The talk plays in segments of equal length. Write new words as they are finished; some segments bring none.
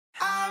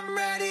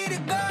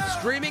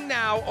Streaming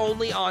now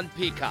only on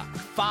Peacock.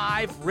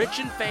 5 rich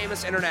and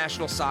famous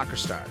international soccer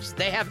stars.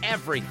 They have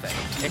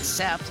everything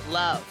except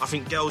love. I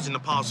think girls in the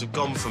past have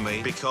gone for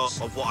me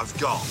because of what I've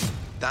got.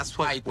 That's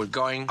why we're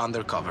going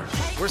undercover.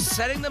 We're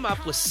setting them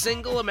up with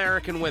single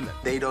American women.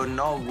 They don't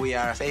know we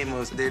are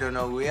famous. They don't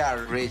know we are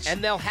rich.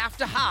 And they'll have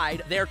to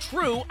hide their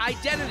true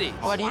identity.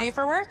 What do you do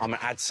for work? I'm an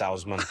ad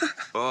salesman.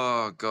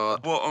 Oh,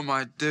 God. What am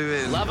I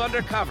doing? Love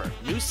Undercover.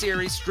 New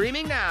series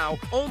streaming now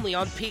only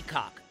on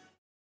Peacock.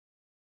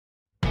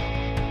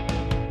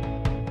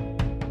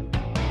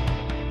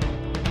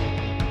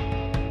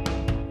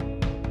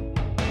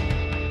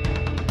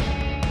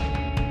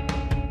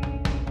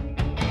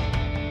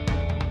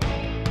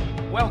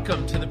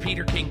 Welcome to the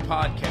Peter King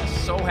Podcast.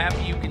 So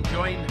happy you can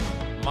join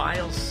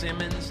Miles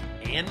Simmons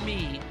and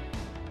me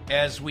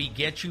as we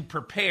get you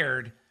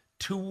prepared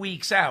 2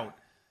 weeks out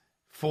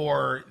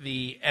for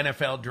the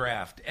NFL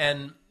draft.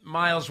 And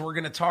Miles, we're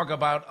going to talk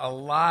about a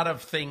lot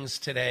of things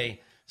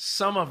today,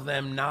 some of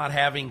them not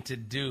having to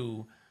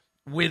do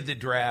with the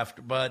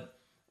draft, but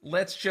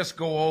let's just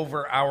go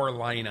over our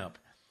lineup.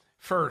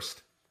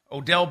 First,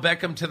 Odell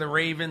Beckham to the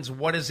Ravens.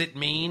 What does it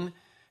mean?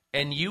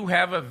 And you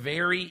have a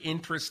very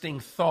interesting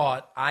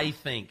thought, I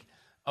think,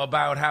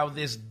 about how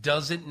this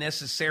doesn't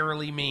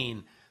necessarily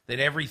mean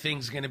that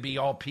everything's going to be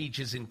all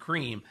peaches and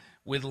cream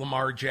with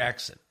Lamar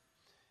Jackson.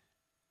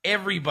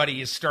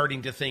 Everybody is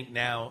starting to think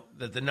now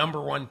that the number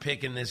 1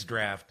 pick in this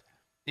draft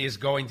is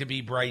going to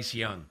be Bryce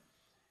Young.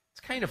 It's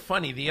kind of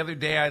funny. The other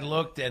day I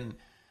looked, and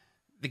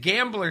the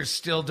gamblers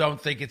still don't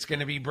think it's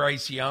going to be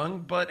Bryce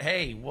Young, but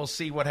hey, we'll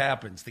see what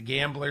happens. The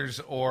gamblers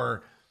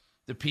or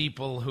the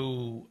people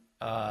who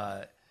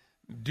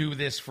do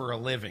this for a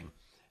living.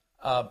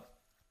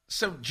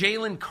 So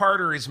Jalen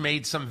Carter has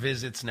made some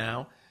visits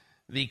now.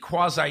 The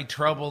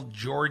quasi-troubled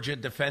Georgia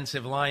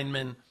defensive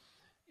lineman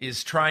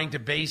is trying to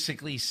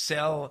basically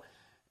sell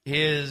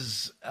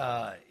his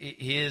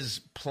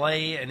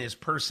play and his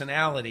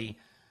personality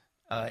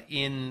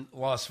in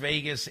Las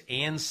Vegas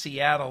and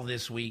Seattle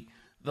this week.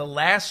 The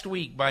last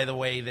week, by the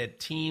way, that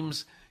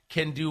teams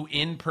can do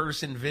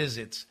in-person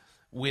visits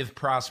with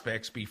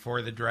prospects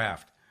before the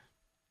draft.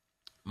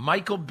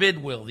 Michael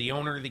Bidwill, the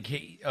owner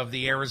of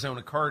the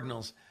Arizona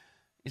Cardinals,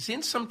 is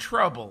in some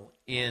trouble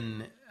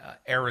in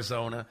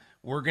Arizona.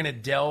 We're going to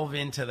delve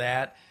into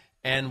that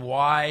and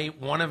why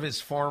one of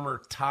his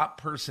former top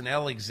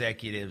personnel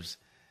executives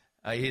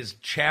is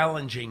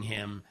challenging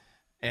him.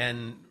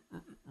 And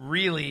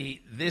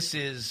really, this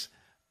is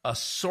a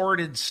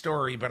sordid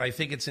story, but I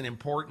think it's an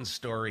important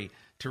story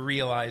to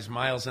realize.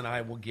 Miles and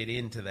I will get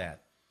into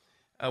that.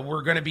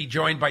 We're going to be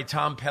joined by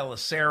Tom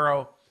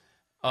Pelissero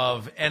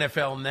of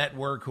NFL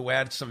Network, who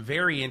had some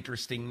very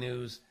interesting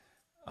news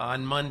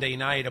on Monday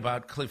night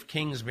about Cliff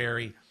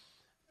Kingsbury,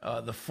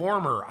 the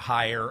former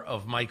hire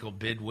of Michael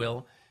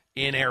Bidwill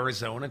in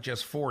Arizona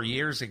just 4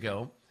 years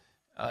ago,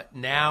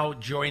 now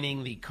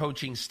joining the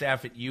coaching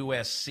staff at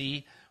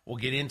USC. We'll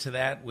get into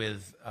that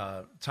with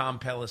Tom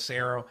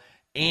Pelissero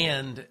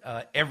and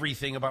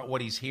everything about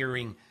what he's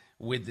hearing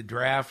with the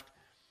draft.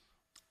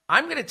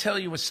 I'm going to tell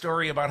you a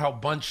story about how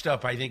bunched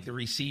up I think the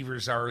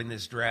receivers are in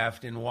this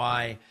draft and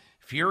why,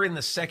 if you're in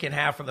the second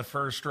half of the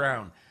first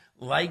round,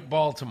 like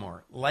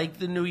Baltimore, like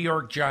the New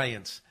York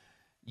Giants,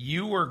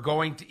 you are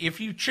going to, if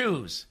you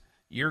choose,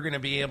 you're going to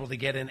be able to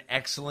get an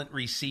excellent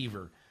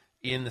receiver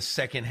in the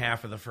second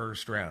half of the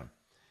first round.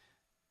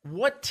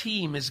 What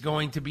team is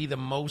going to be the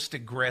most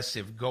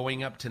aggressive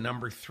going up to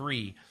number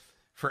 3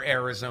 for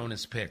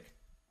Arizona's pick?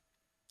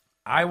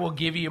 I will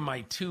give you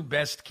my 2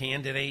 best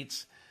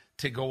candidates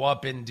to go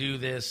up and do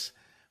this.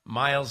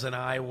 Miles and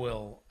I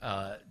will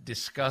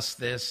discuss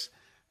this,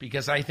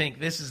 because I think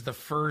this is the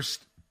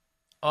first,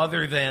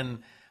 other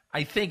than,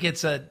 I think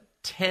it's a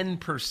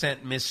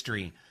 10%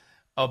 mystery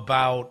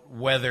about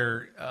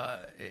whether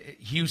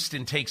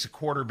Houston takes a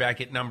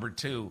quarterback at number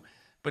 2,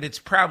 but it's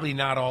probably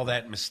not all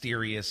that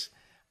mysterious.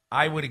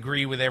 I would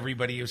agree with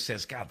everybody who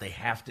says, God, they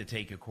have to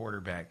take a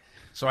quarterback.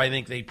 So I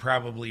think they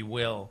probably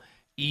will,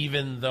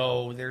 even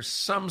though there's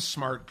some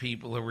smart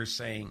people who are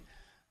saying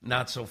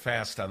not so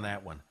fast on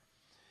that one.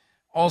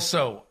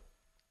 Also,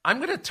 I'm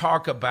going to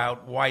talk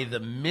about why the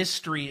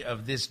mystery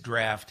of this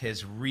draft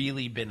has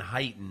really been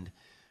heightened,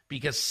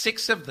 because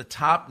 6 of the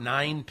top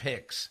 9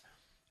 picks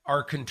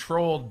are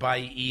controlled by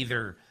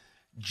either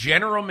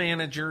general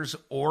managers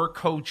or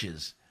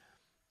coaches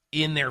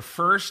in their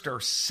first or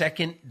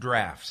second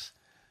drafts.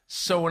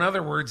 So in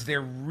other words,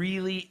 there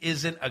really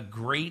isn't a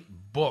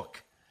great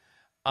book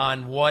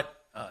on what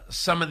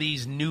some of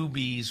these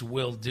newbies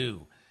will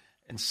do.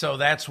 And so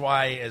that's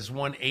why, as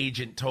one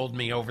agent told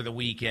me over the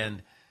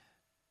weekend,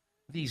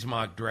 these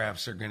mock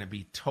drafts are going to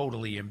be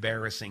totally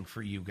embarrassing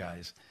for you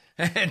guys.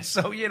 And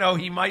so, you know,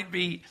 he might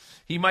be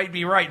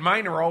right.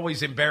 Mine are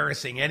always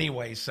embarrassing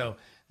anyway, so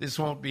this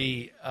won't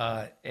be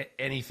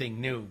anything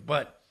new.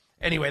 But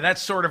anyway,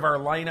 that's sort of our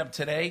lineup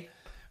today.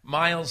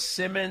 Miles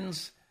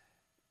Simmons,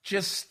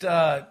 just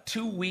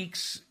 2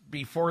 weeks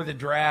before the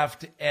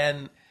draft,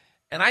 and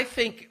I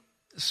think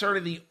sort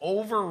of the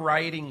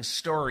overriding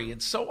story,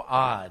 it's so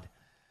odd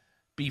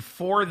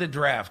before the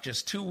draft,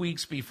 just 2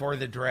 weeks before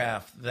the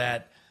draft,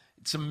 that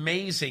it's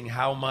amazing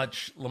how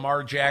much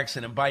Lamar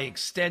Jackson and by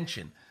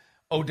extension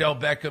Odell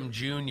Beckham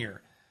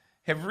Jr.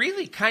 have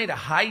really kind of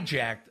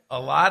hijacked a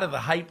lot of the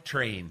hype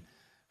train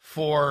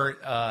for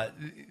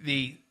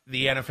the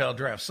NFL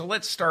draft. So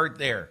let's start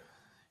there.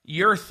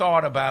 Your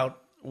thought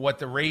about what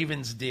the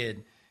Ravens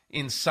did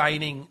in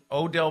signing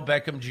Odell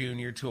Beckham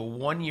Jr. to a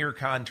 1-year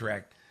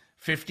contract,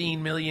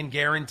 $15 million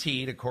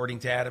guaranteed, according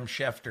to Adam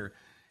Schefter,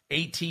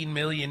 $18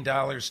 million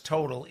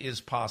total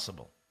is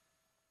possible.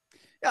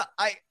 Yeah,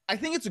 I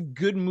think it's a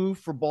good move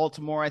for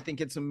Baltimore. I think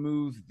it's a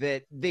move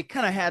that they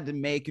kind of had to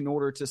make in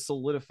order to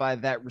solidify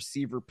that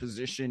receiver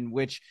position,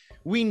 which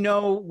we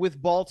know with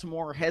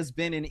Baltimore has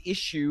been an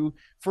issue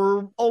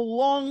for a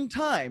long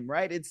time,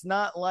 right? It's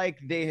not like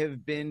they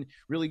have been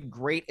really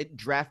great at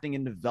drafting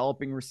and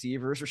developing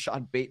receivers.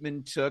 Rashad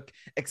Bateman took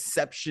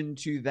exception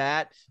to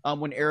that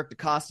when Eric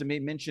DeCosta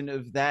made mention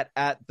of that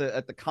at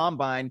the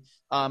combine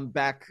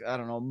back, I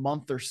don't know, a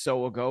month or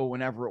so ago,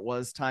 whenever it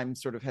was. Time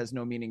sort of has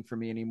no meaning for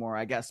me anymore,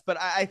 I guess. But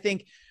I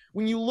think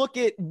when you look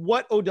at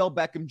what Odell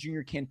Beckham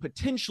Jr. can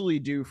potentially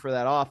do for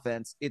that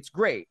offense, it's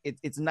great.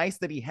 It's nice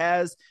that he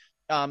has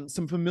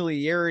some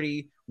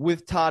familiarity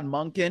with Todd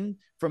Monken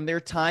from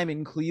their time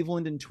in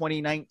Cleveland in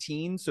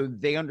 2019. So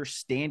they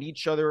understand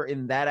each other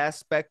in that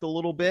aspect a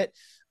little bit.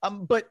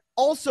 But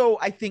also,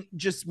 I think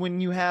just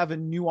when you have a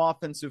new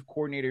offensive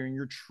coordinator and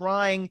you're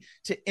trying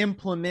to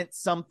implement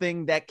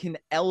something that can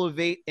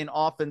elevate an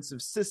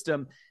offensive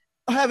system,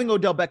 having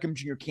Odell Beckham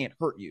Jr. can't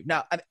hurt you.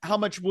 Now, how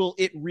much will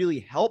it really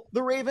help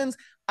the Ravens?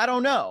 I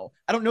don't know.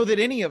 I don't know that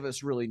any of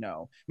us really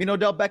know. I mean,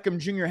 Odell Beckham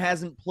Jr.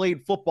 hasn't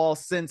played football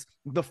since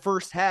the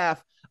first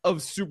half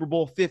of Super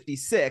Bowl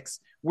 56,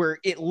 where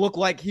it looked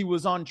like he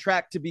was on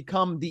track to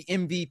become the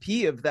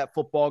MVP of that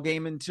football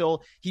game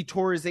until he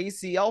tore his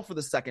ACL for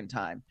the second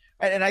time.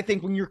 And I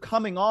think when you're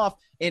coming off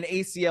an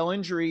ACL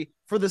injury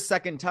for the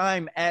second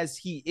time, as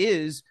he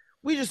is,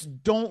 we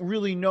just don't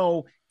really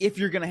know if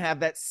you're going to have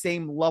that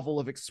same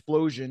level of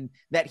explosion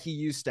that he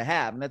used to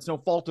have. And that's no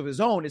fault of his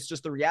own. It's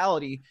just the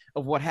reality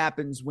of what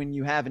happens when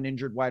you have an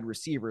injured wide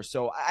receiver.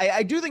 So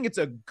I do think it's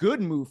a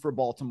good move for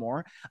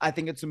Baltimore. I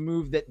think it's a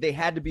move that they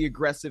had to be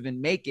aggressive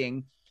in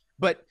making,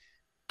 but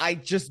I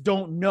just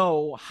don't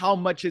know how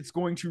much it's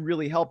going to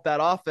really help that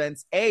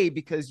offense, A,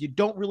 because you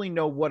don't really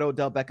know what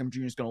Odell Beckham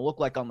Jr. is going to look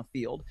like on the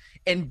field,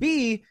 and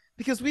B,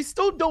 because we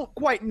still don't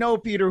quite know,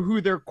 Peter,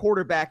 who their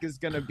quarterback is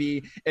going to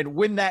be and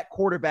when that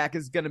quarterback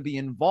is going to be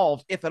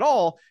involved, if at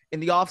all, in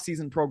the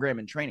offseason program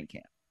and training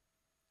camp.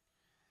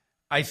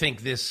 I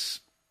think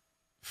this,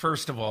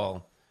 first of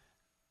all,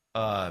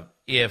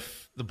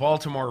 if the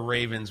Baltimore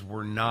Ravens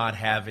were not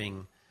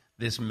having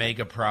this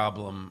mega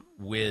problem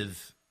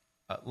with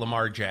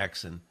Lamar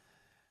Jackson,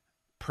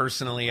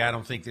 personally, I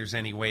don't think there's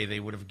any way they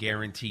would have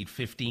guaranteed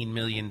 $15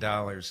 million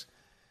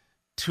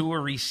to a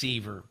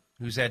receiver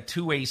who's had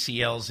 2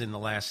 ACLs in the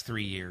last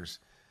 3 years,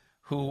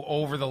 who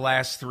over the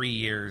last 3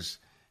 years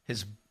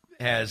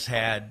has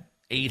had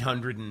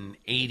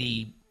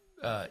 880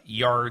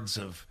 yards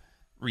of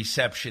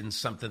receptions,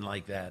 something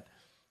like that,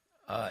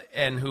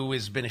 and who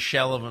has been a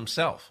shell of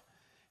himself.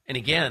 And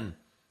again,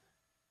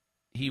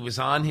 he was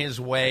on his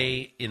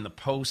way in the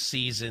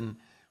postseason,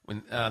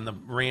 when on the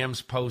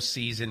Rams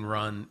postseason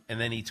run,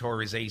 and then he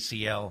tore his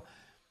ACL.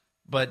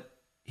 But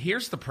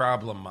here's the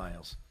problem,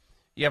 Miles.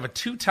 You have a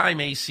 2-time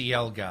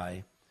ACL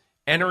guy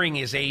entering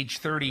his age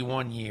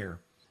 31 year.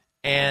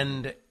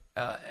 And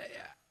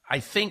I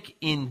think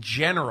in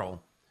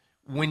general,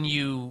 when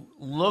you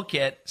look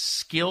at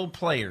skill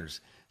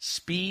players,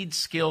 speed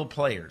skill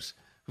players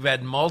who've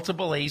had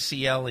multiple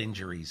ACL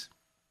injuries,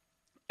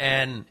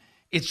 and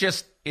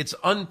it's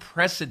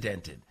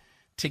unprecedented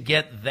to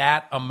get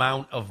that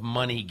amount of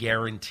money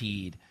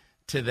guaranteed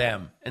to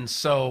them. And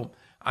so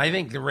I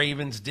think the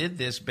Ravens did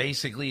this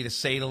basically to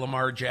say to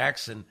Lamar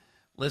Jackson,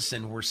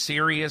 listen, we're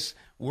serious.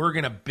 We're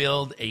going to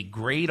build a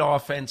great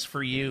offense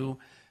for you.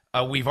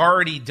 We've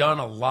already done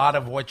a lot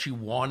of what you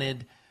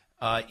wanted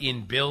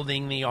in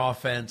building the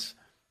offense.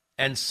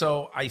 And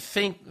so I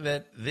think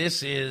that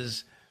this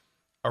is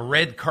a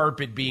red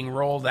carpet being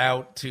rolled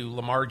out to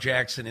Lamar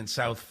Jackson in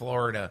South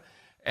Florida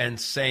and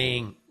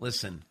saying,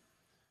 listen,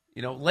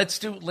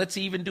 let's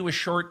even do a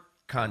short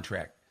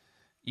contract.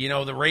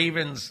 The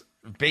Ravens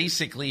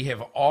basically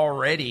have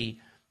already,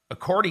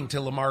 according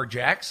to Lamar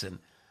Jackson,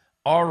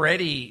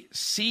 already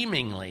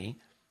seemingly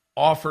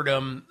offered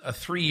him a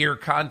 3-year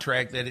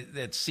contract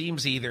that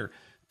seems either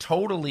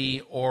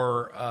totally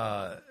or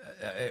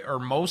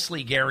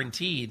mostly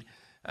guaranteed.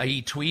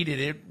 He tweeted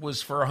it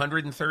was for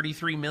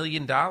 $133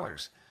 million.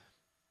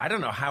 I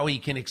don't know how he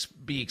can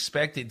be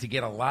expected to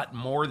get a lot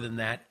more than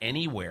that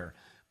anywhere.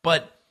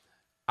 But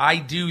I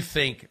do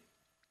think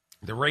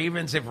the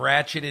Ravens have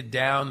ratcheted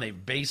down.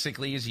 They've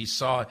basically, as you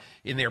saw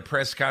in their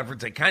press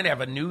conference, they kind of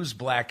have a news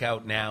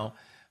blackout now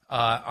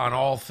on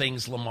all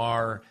things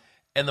Lamar.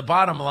 And the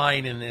bottom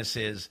line in this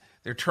is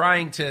they're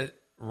trying to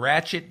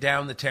ratchet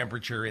down the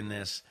temperature in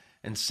this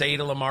and say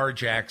to Lamar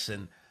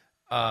Jackson,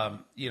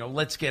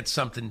 let's get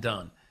something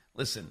done.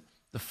 Listen,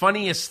 The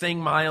funniest thing,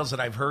 Miles, that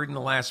I've heard in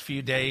the last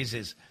few days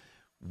is,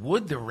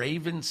 would the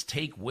Ravens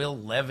take Will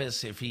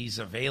Levis if he's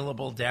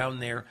available down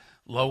there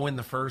low in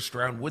the first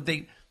round? Would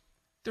they?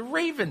 The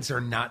Ravens are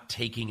not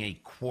taking a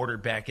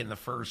quarterback in the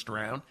first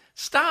round.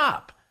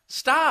 Stop.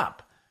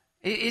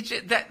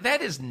 That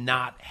is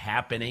not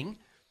happening.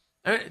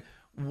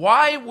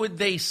 Why would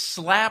they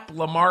slap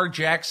Lamar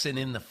Jackson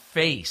in the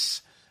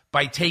face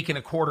by taking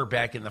a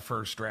quarterback in the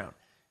first round?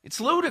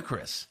 It's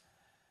ludicrous.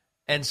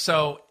 And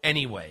so,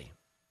 anyway,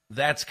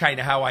 that's kind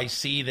of how I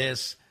see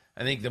this.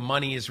 I think the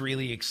money is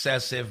really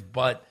excessive,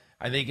 but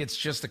I think it's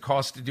just the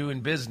cost of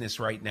doing business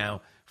right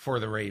now for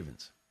the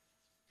Ravens.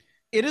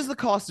 It is the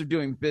cost of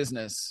doing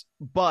business,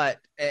 but,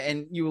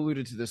 and you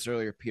alluded to this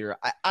earlier, Peter,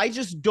 I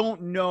just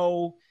don't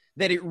know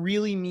that it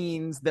really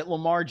means that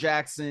Lamar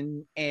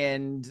Jackson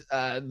and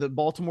the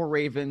Baltimore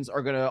Ravens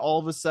are going to all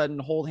of a sudden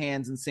hold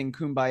hands and sing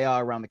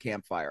Kumbaya around the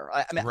campfire.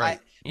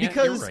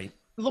 Because you're right.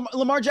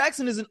 Lamar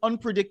Jackson is an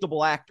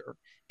unpredictable actor.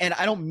 And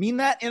I don't mean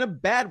that in a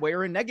bad way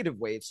or a negative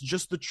way. It's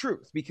just the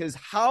truth, because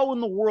how in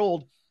the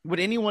world would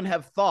anyone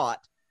have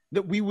thought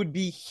that we would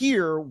be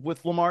here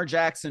with Lamar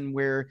Jackson,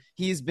 where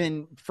he's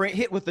been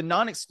hit with a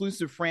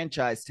non-exclusive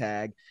franchise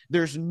tag?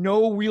 There's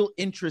no real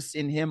interest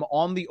in him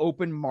on the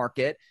open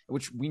market,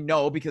 which we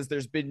know because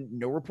there's been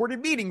no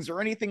reported meetings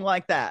or anything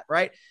like that,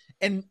 right?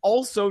 And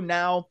also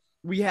now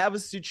we have a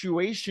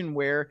situation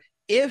where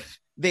if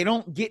they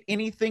don't get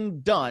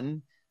anything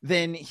done,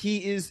 then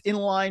he is in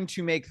line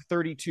to make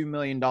 $32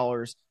 million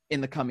in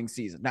the coming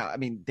season. Now, I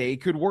mean, they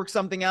could work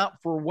something out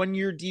for a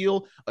 1-year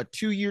deal, a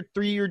 2-year,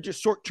 3-year,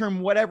 just short-term,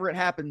 whatever it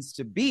happens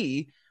to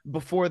be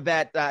before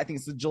that. I think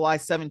it's the July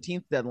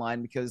 17th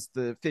deadline because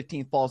the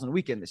 15th falls on the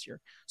weekend this year.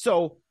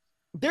 So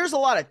there's a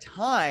lot of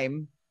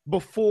time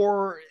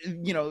before,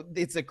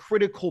 it's a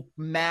critical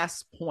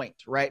mass point,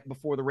 right?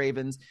 Before the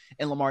Ravens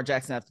and Lamar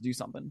Jackson have to do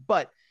something.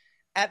 But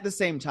at the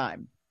same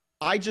time,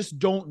 I just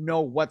don't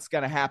know what's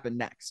going to happen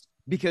next,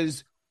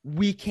 because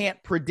we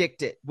can't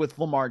predict it with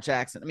Lamar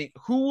Jackson. I mean,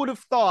 who would have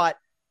thought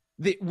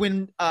that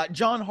when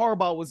John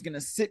Harbaugh was going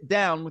to sit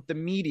down with the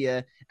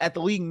media at the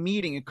league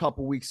meeting a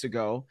couple weeks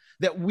ago,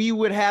 that we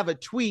would have a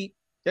tweet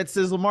that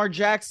says Lamar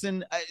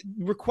Jackson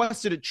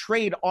requested a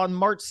trade on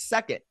March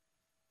 2nd,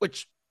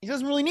 which he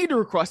doesn't really need to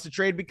request a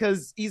trade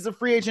because he's a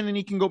free agent and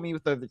he can go meet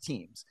with other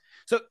teams.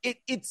 So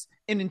it's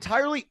an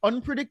entirely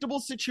unpredictable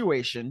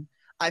situation.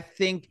 I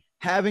think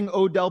having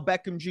Odell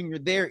Beckham Jr.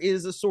 there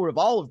is a sort of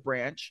olive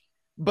branch.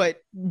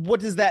 But what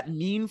does that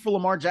mean for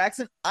Lamar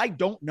Jackson? I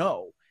don't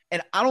know.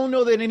 And I don't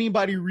know that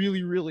anybody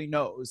really, really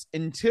knows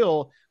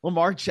until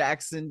Lamar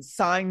Jackson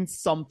signs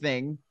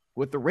something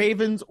with the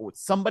Ravens or with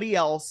somebody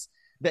else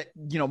that,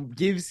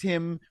 gives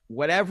him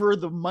whatever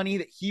the money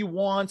that he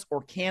wants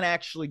or can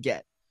actually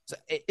get. So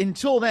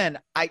until then,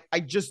 I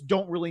just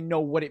don't really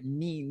know what it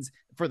means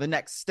for the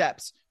next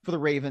steps for the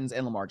Ravens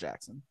and Lamar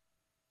Jackson.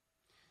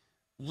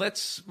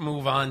 Let's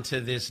move on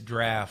to this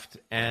draft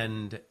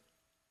and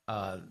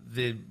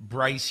the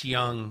Bryce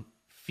Young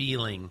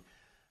feeling.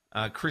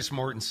 Chris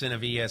Mortensen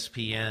of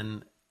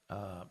ESPN,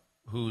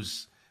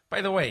 who's,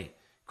 by the way,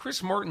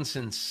 Chris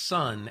Mortensen's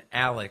son,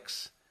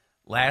 Alex,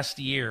 last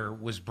year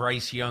was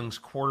Bryce Young's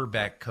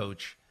quarterback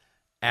coach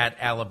at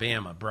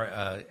Alabama.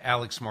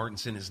 Alex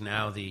Mortensen is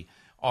now the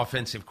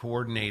offensive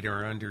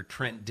coordinator under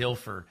Trent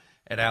Dilfer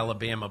at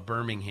Alabama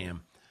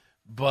Birmingham.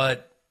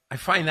 But I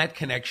find that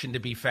connection to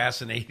be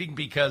fascinating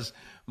because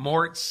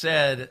Mort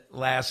said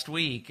last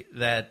week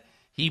that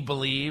he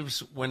believes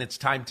when it's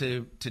time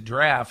to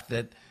draft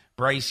that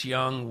Bryce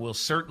Young will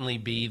certainly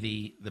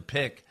be the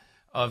pick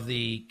of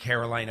the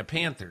Carolina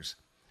Panthers.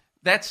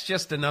 That's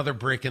just another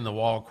brick in the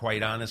wall,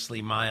 quite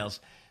honestly, Miles.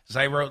 As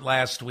I wrote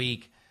last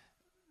week,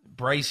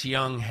 Bryce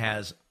Young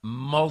has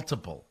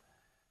multiple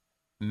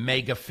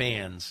mega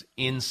fans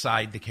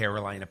inside the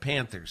Carolina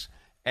Panthers.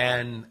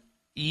 And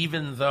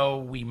even though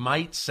we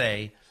might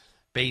say,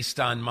 based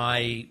on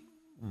my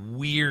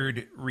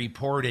weird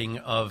reporting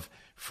of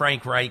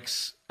Frank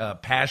Reich's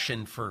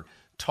passion for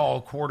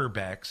tall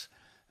quarterbacks,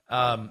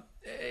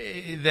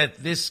 that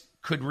this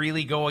could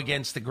really go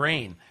against the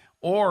grain.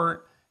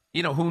 Or,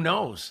 who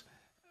knows?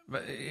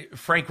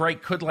 Frank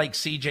Reich could like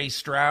C.J.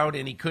 Stroud,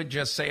 and he could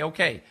just say,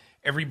 okay,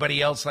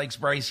 everybody else likes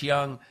Bryce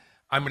Young.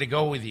 I'm going to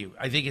go with you.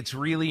 I think it's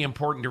really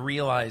important to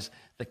realize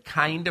the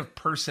kind of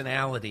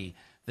personality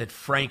that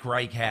Frank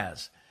Reich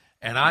has.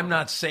 And I'm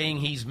not saying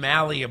he's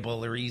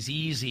malleable or he's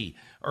easy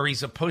or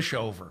he's a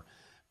pushover,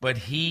 but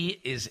he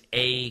is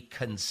a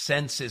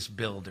consensus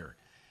builder.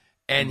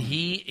 And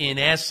he, in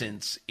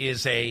essence,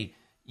 is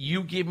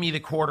you give me the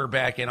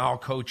quarterback and I'll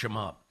coach him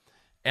up.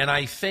 And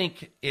I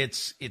think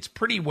it's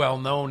pretty well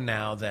known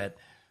now that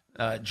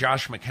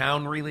Josh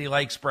McCown really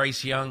likes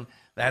Bryce Young.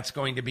 That's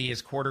going to be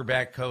his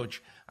quarterback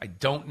coach. I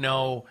don't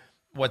know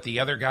what the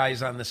other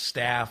guys on the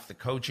staff, the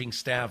coaching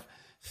staff,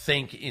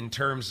 think in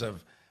terms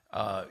of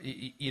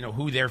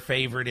who their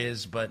favorite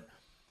is. But,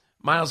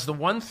 Miles, the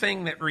one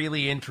thing that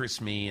really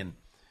interests me, and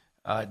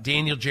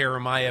Daniel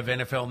Jeremiah of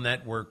NFL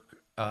Network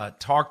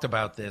talked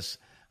about this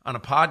on a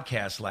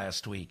podcast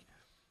last week,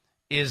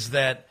 is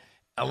that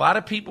a lot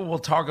of people will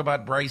talk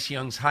about Bryce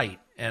Young's height,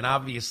 and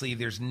obviously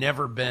there's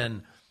never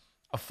been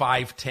a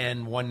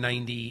 5'10",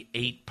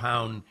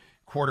 198-pound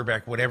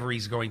quarterback, whatever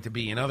he's going to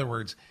be. In other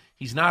words,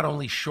 he's not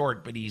only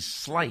short, but he's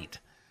slight.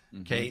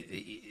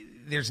 Okay,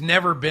 there's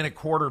never been a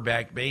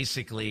quarterback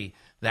basically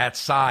that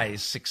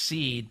size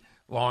succeed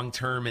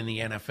long-term in the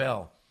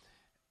NFL.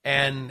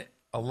 And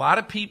a lot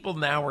of people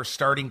now are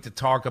starting to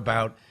talk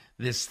about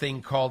this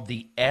thing called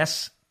the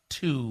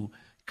S2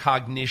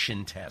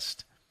 cognition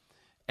test.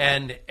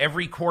 And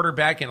every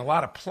quarterback and a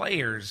lot of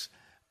players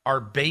are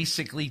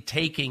basically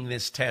taking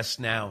this test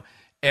now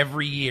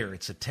every year.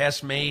 It's a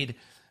test made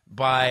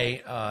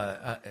by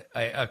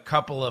a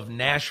couple of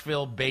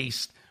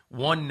Nashville-based,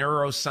 one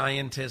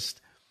neuroscientist.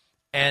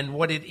 And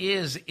what it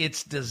is,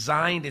 it's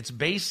designed, it's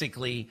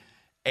basically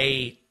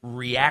a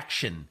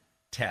reaction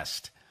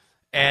test.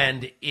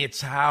 And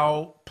it's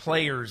how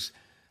players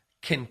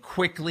can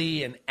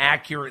quickly and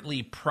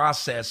accurately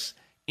process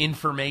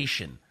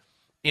information.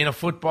 In a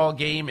football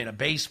game, in a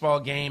baseball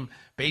game,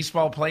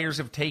 baseball players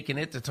have taken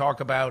it to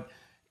talk about,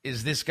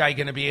 is this guy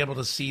going to be able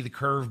to see the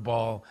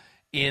curveball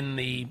in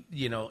the,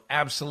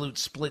 absolute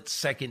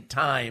split-second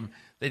time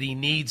that he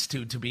needs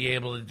to be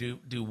able to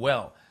do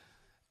well.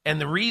 And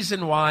the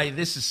reason why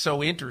this is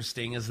so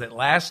interesting is that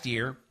last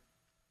year,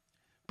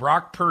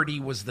 Brock Purdy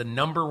was the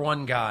number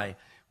one guy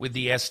with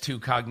the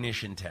S2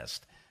 cognition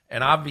test.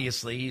 And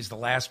obviously, he's the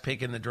last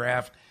pick in the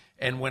draft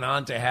and went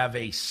on to have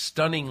a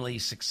stunningly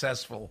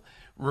successful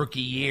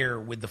rookie year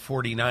with the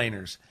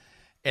 49ers.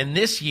 And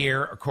this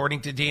year,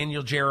 according to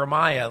Daniel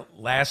Jeremiah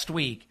last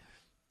week,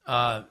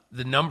 the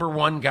number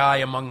one guy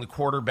among the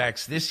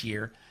quarterbacks this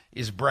year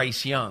is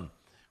Bryce Young,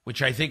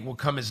 which I think will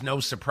come as no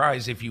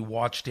surprise if you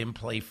watched him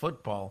play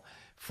football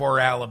for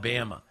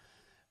Alabama.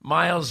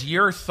 Miles,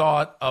 your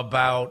thought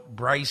about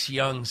Bryce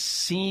Young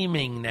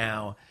seeming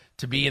now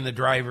to be in the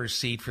driver's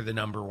seat for the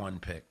number one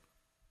pick?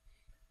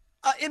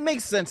 It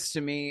makes sense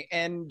to me.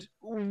 And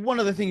one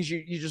of the things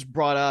you just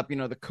brought up,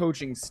 the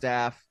coaching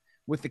staff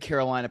with the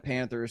Carolina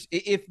Panthers,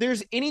 if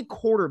there's any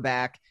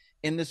quarterback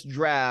in this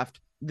draft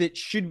that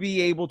should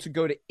be able to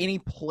go to any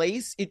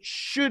place, it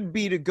should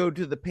be to go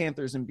to the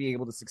Panthers and be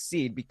able to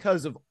succeed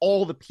because of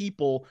all the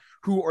people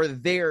who are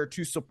there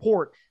to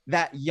support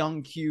that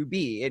young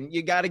QB. And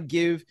you got to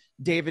give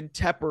David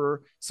Tepper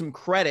some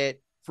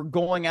credit for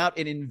going out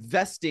and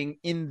investing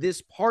in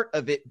this part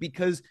of it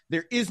because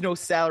there is no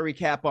salary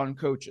cap on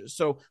coaches.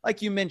 So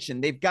like you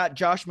mentioned, they've got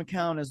Josh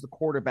McCown as the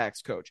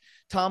quarterback's coach.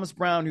 Thomas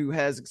Brown, who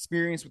has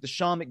experience with the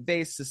Sean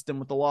McVay system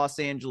with the Los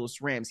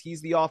Angeles Rams.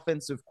 He's the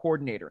offensive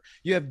coordinator.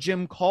 You have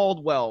Jim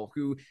Caldwell,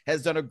 who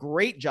has done a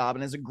great job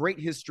and has a great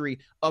history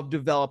of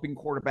developing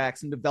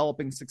quarterbacks and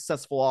developing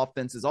successful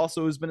offenses.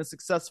 Also has been a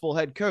successful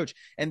head coach.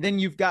 And then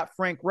you've got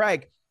Frank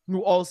Reich,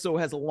 who also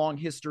has a long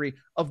history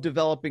of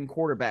developing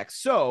quarterbacks.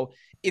 So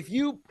if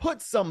you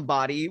put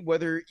somebody,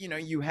 whether,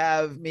 you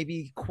have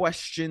maybe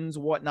questions,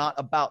 whatnot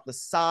about the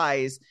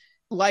size,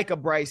 like a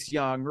Bryce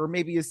Young or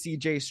maybe a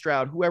CJ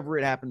Stroud, whoever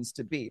it happens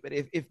to be. But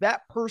if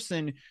that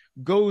person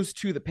goes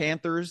to the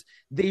Panthers,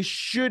 they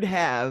should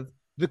have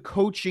the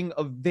coaching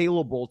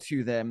available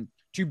to them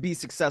to be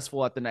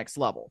successful at the next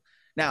level.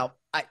 Now,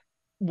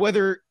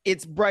 whether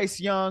it's Bryce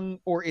Young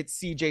or it's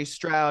CJ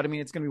Stroud,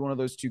 it's going to be one of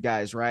those two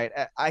guys, right?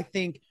 I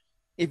think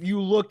if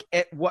you look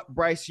at what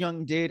Bryce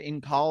Young did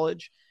in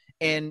college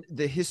and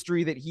the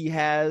history that he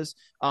has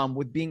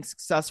with being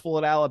successful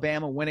at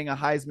Alabama, winning a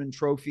Heisman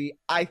Trophy,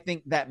 I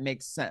think that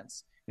makes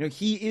sense.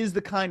 He is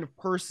the kind of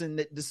person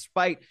that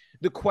despite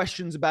the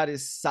questions about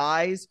his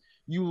size,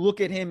 you look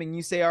at him and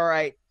you say, all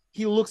right,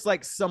 he looks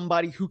like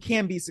somebody who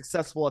can be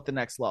successful at the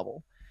next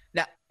level.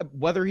 Now,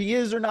 whether he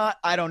is or not,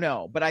 I don't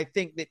know. But I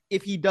think that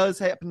if he does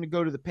happen to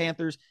go to the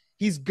Panthers,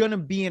 he's going to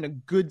be in a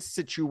good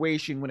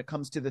situation when it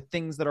comes to the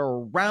things that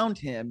are around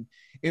him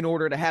in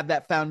order to have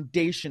that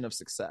foundation of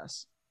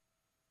success.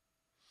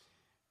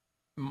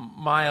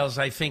 Miles,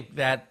 I think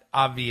that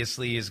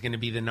obviously is going to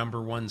be the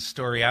number one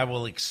story I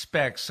will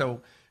expect.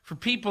 So for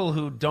people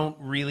who don't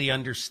really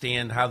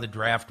understand how the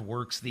draft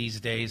works these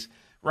days,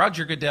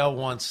 Roger Goodell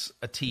wants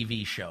a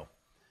TV show.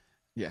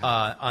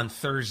 Yeah. On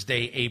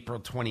Thursday,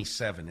 April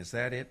 27. Is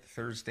that it?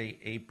 Thursday,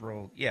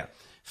 April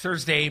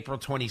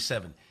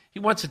 27. He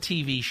wants a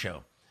TV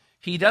show.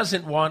 He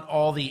doesn't want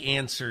all the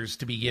answers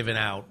to be given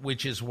out,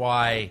 which is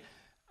why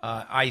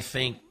I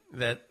think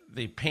that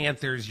the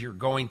Panthers, you're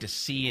going to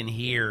see and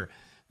hear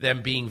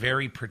them being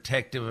very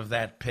protective of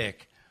that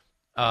pick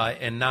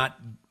and not,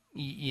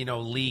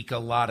 leak a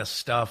lot of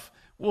stuff.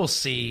 We'll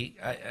see.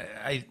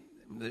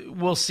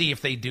 We'll see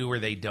if they do or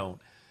they don't.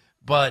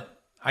 But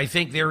I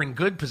think they're in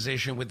good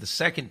position with the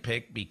second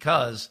pick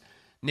because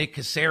Nick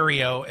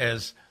Caserio,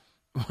 as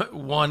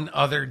one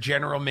other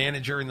general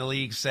manager in the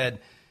league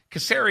said,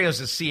 Casario's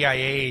a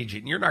CIA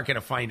agent. You're not going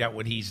to find out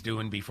what he's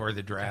doing before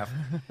the draft.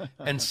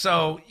 And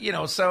so,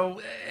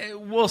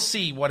 we'll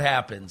see what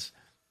happens.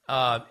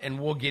 And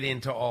we'll get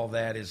into all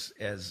that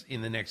as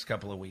in the next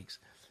couple of weeks.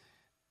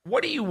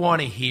 What do you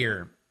want to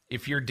hear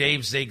if you're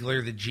Dave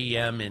Ziegler, the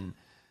GM in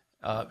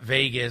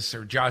Vegas,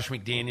 or Josh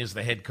McDaniels,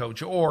 the head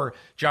coach, or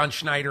John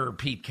Schneider or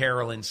Pete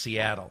Carroll in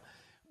Seattle.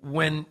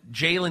 When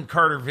Jalen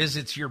Carter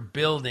visits your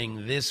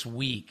building this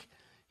week,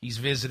 he's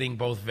visiting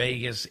both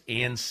Vegas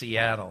and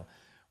Seattle.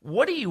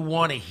 What do you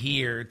want to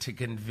hear to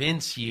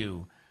convince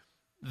you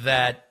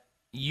that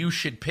you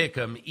should pick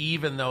him,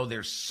 even though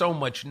there's so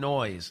much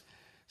noise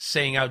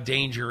saying how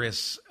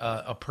dangerous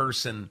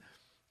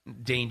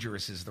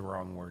dangerous is the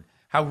wrong word,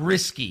 how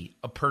risky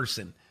a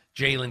person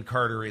Jalen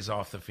Carter is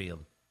off the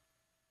field?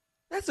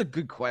 That's a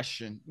good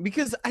question,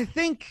 because I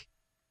think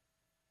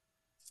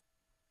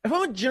if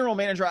I'm a general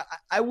manager,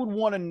 I would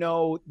want to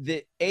know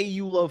that A,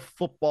 you love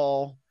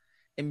football,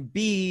 and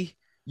B,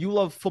 you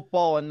love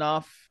football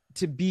enough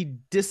to be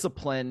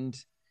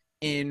disciplined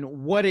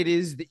in what it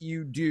is that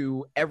you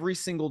do every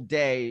single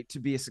day to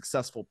be a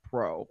successful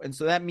pro. And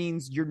so that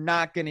means you're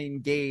not going to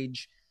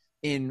engage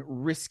in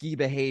risky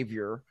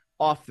behavior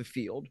off the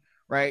field,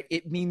 right?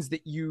 It means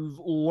that you've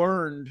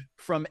learned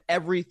from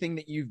everything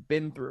that you've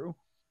been through.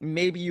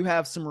 Maybe you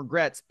have some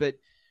regrets, but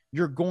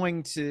you're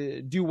going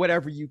to do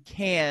whatever you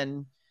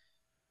can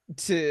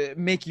to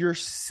make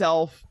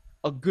yourself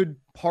a good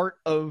part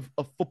of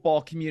a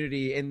football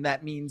community. And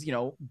that means,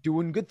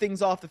 doing good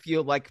things off the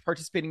field, like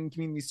participating in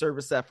community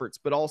service efforts,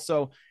 but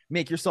also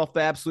make yourself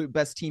the absolute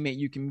best teammate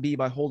you can be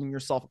by holding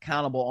yourself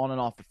accountable on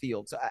and off the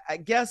field. So I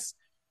guess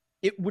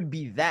it would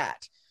be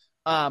that.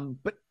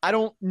 But I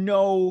don't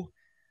know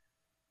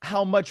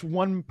how much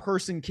one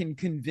person can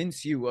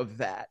convince you of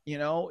that.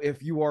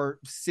 If you are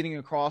sitting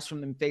across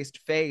from them face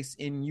to face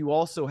and you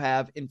also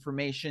have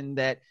information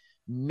that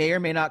may or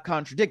may not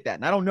contradict that.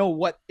 And I don't know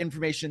what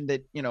information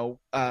that,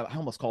 I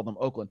almost called them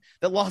Oakland,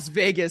 that Las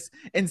Vegas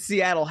and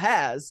Seattle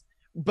has,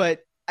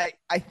 but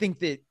I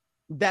think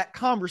that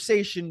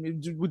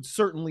conversation would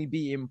certainly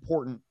be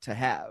important to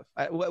have.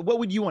 What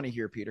would you want to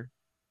hear, Peter?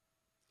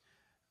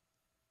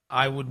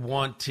 I would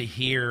want to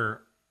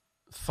hear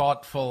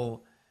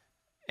thoughtful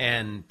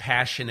and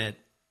passionate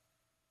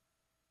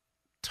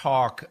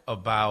talk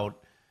about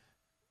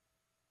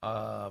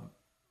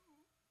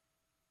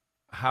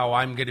how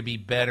I'm going to be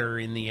better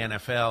in the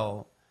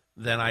NFL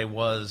than I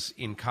was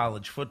in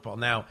college football.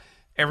 Now,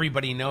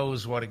 everybody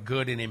knows what a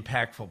good and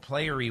impactful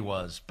player he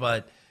was,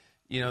 but,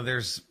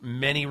 there's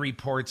many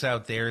reports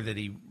out there that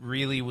he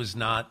really was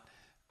not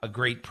a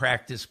great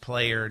practice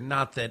player.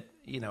 Not that,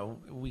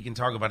 we can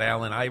talk about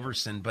Allen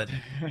Iverson, but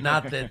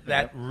not that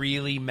that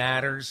really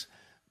matters.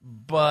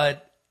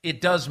 But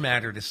it does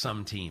matter to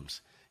some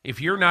teams.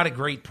 If you're not a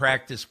great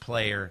practice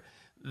player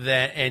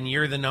and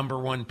you're the number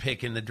one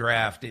pick in the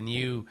draft and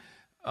you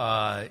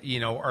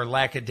are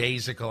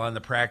lackadaisical on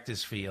the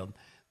practice field,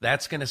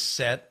 that's going to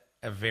set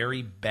a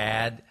very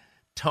bad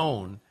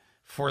tone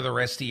for the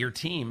rest of your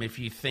team if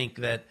you think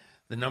that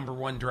the number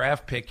one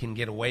draft pick can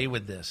get away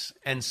with this.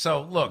 And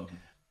so, look,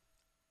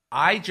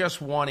 I just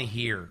want to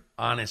hear,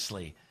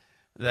 honestly,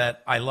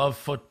 that I love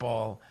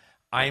football.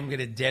 I'm going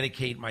to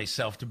dedicate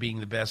myself to being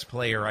the best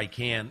player I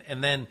can.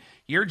 And then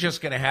you're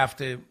just going to have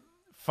to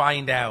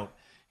find out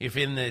if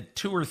in the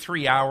 2 or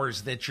 3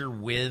 hours that you're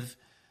with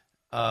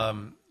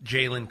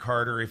Jalen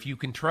Carter, if you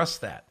can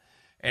trust that,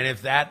 and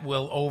if that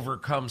will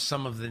overcome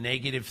some of the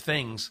negative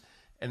things.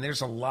 And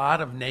there's a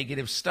lot of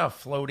negative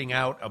stuff floating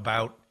out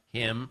about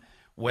him.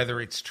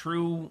 Whether it's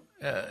true,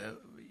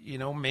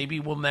 maybe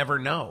we'll never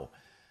know.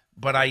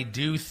 But I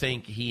do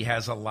think he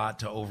has a lot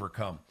to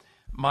overcome.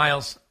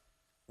 Miles,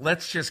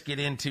 let's just get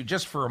into,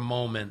 just for a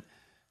moment,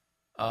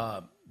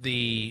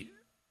 the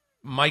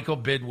Michael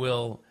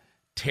Bidwill,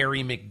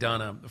 Terry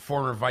McDonough, the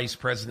former vice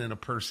president of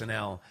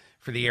personnel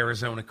for the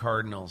Arizona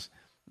Cardinals,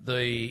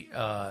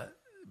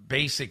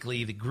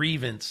 basically the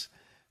grievance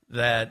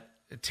that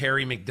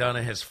Terry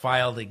McDonough has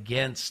filed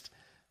against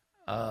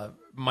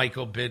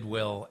Michael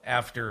Bidwill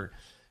after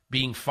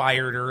being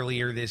fired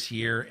earlier this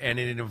year, and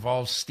it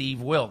involves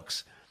Steve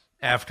Wilks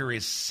after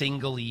his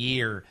single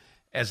year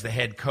as the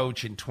head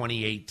coach in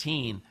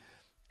 2018,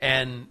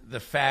 and the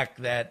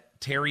fact that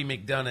Terry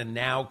McDonough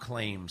now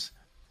claims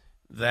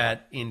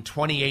that in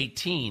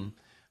 2018,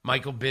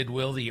 Michael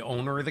Bidwill, the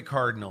owner of the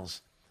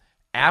Cardinals,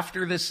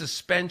 after the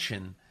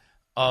suspension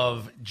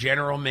of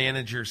general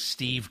manager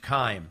Steve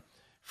Keim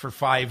for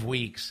 5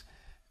 weeks,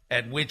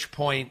 at which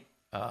point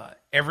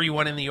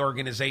everyone in the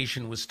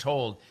organization was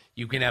told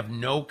you can have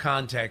no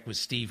contact with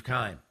Steve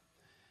Keim,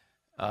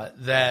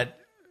 that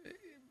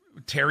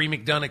Terry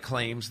McDonough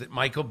claims that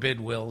Michael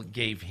Bidwill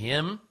gave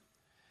him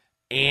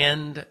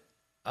and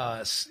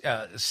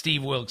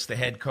Steve Wilks, the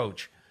head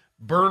coach,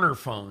 burner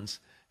phones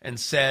and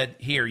said,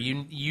 here,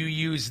 you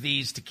use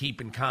these to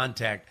keep in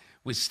contact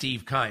with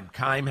Steve Keim.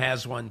 Keim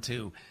has one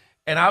too.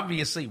 And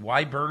obviously,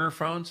 why burner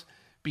phones?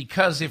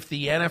 Because if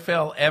the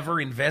NFL ever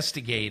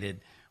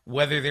investigated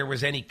whether there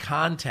was any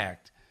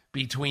contact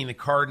between the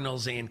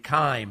Cardinals and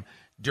Keim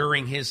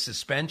during his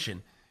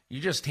suspension, you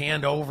just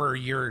hand over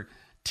your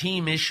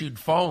team-issued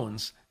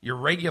phones, your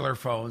regular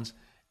phones,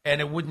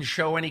 and it wouldn't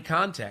show any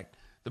contact.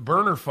 The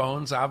burner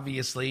phones,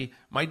 obviously,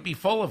 might be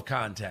full of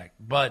contact.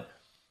 But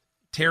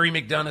Terry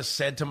McDonough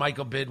said to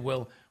Michael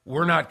Bidwill,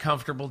 we're not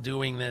comfortable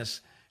doing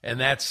this. and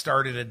that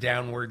started a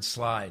downward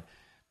slide.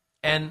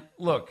 And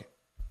look,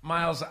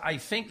 Miles, I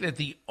think that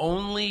the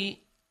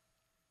only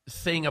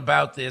thing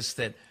about this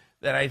that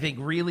I think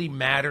really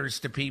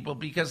matters to people,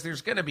 because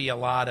there's going to be a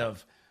lot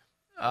of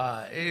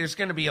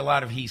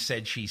he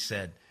said, she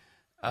said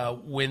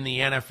when the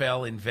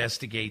NFL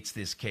investigates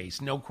this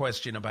case, no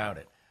question about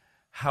it.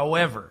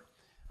 However,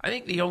 I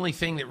think the only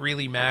thing that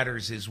really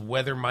matters is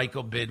whether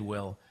Michael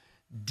Bidwill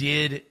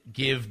did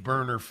give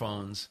burner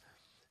phones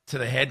to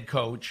the head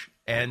coach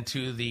and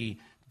to the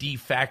de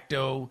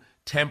facto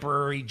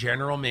temporary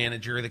general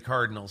manager of the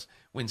Cardinals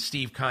when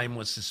Steve Keim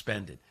was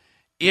suspended.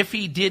 If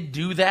he did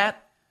do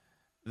that,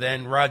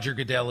 then Roger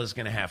Goodell is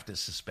going to have to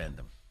suspend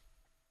him.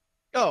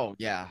 Oh,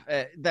 yeah,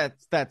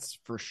 that's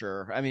for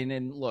sure. I mean,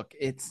 and look,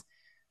 it's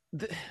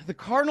the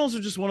Cardinals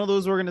are just one of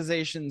those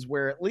organizations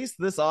where at least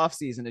this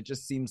offseason, it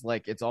just seems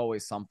like it's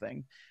always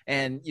something.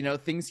 And,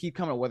 things keep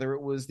coming, whether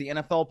it was the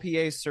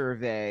NFLPA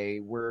survey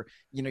where,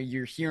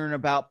 you're hearing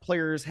about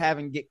players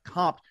having to get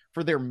comped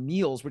for their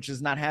meals, which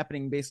is not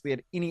happening basically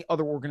at any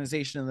other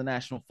organization in the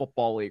National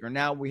Football League. Or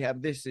now we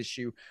have this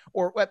issue.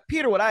 Or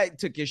Peter, what I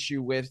took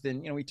issue with,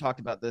 and, we talked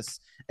about this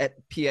at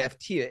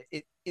PFT,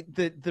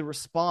 the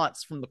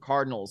response from the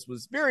Cardinals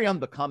was very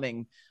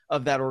unbecoming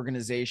of that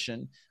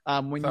organization.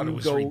 When you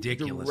go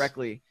ridiculous.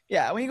 directly,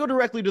 when you go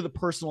directly to the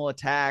personal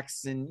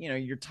attacks, and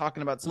you're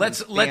talking about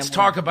let's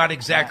talk about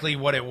exactly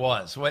what it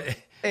was.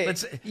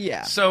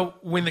 So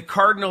when the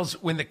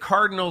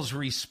Cardinals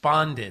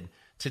responded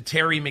to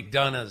Terry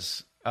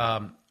McDonough's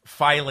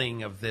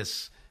filing of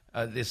this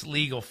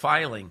legal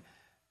filing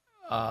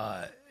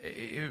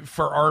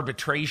for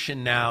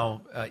arbitration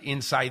now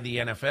inside the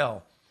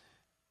NFL.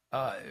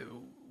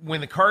 When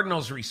the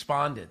Cardinals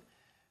responded,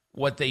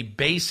 what they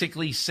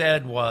basically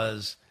said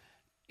was,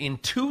 in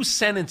two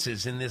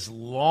sentences in this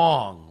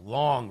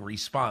long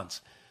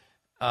response,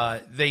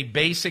 they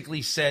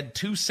basically said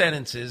two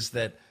sentences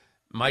that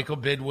Michael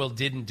Bidwill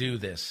didn't do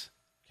this,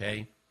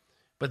 okay?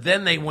 But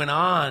then they went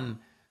on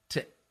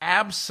to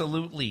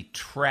absolutely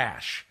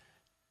trash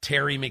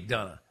Terry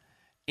McDonough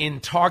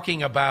in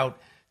talking about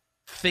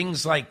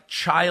things like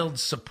child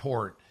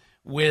support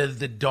with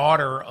the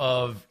daughter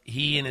of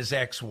he and his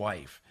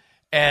ex-wife,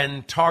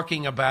 and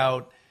talking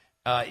about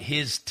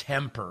his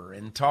temper,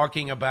 and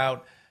talking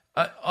about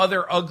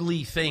other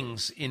ugly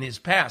things in his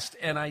past.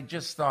 And I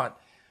just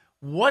thought,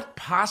 what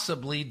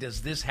possibly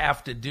does this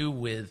have to do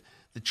with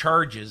the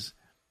charges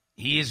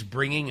he is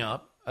bringing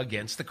up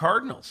against the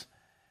Cardinals?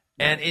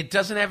 And it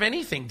doesn't have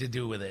anything to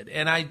do with it.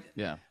 And I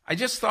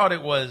just thought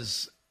it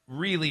was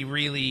really,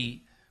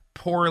 really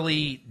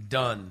poorly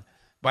done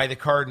by the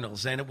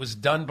Cardinals, and it was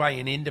done by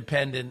an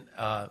independent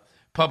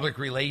public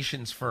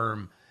relations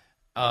firm,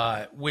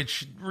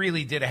 which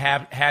really did a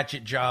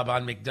hatchet job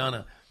on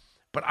McDonough.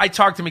 But I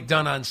talked to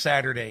McDonough on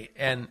Saturday,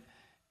 and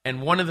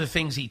one of the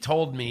things he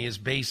told me is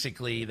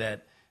basically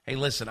that, hey,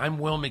 listen, I'm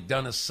Will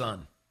McDonough's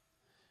son.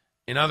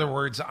 In other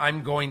words,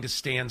 I'm going to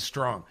stand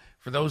strong.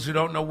 For those who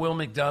don't know Will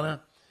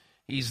McDonough,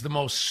 he's the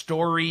most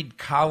storied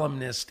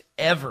columnist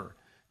ever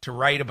to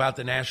write about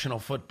the National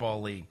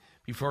Football League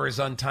before his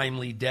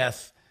untimely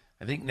death,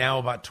 I think now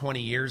about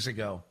 20 years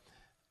ago.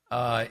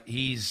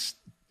 He's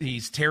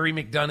Terry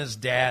McDonough's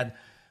dad,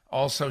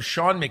 also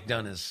Sean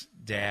McDonough's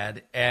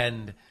dad.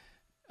 And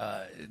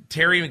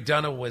Terry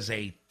McDonough was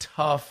a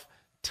tough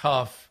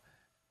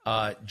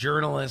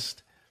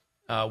journalist.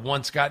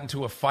 Once got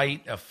into a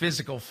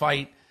physical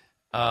fight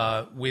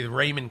with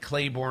Raymond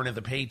Claiborne of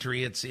the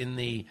Patriots in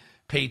the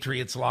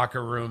Patriots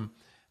locker room.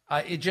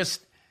 Terry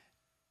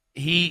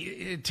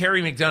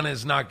McDonough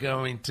is not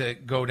going to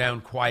go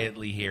down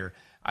quietly here,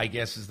 I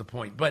guess is the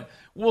point. But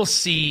we'll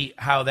see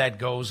how that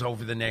goes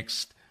over the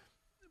next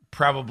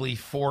probably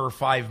 4 or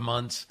 5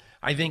 months.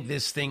 I think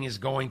this thing is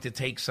going to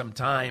take some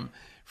time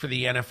for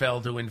the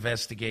NFL to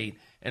investigate,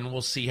 and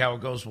we'll see how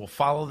it goes. We'll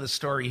follow the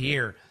story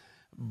here,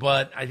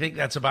 but I think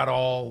that's about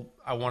all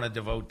I want to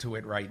devote to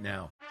it right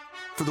now.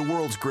 For the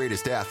world's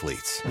greatest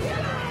athletes,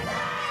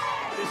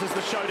 this is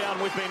the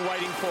showdown we've been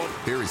waiting for.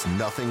 There is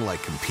nothing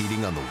like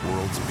competing on the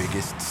world's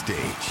biggest stage.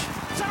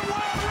 It's a world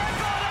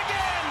record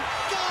again!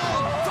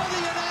 Gold for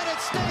the United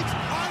States!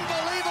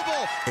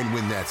 Unbelievable! And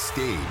when that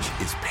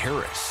stage is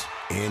Paris,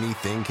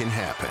 anything can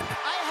happen.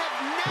 I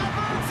have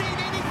never seen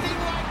anything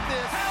like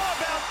this! How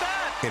about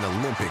that? An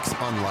Olympics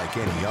unlike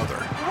any other.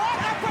 What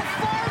a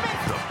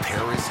performance! The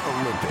Paris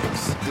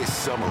Olympics, this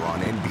summer on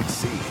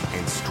NBC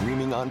and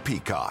streaming on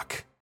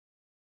Peacock.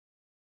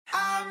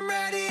 I'm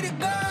ready to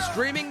go!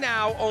 Streaming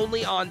now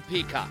only on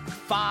Peacock.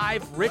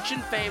 5 rich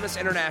and famous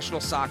international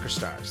soccer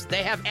stars.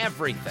 They have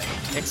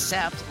everything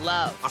except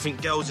love. I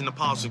think girls in the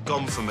past have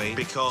gone for me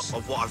because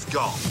of what I've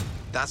got.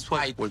 That's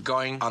why we're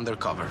going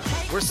undercover.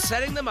 We're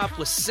setting them up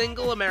with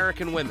single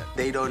American women.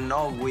 They don't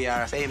know we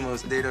are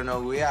famous. They don't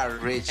know we are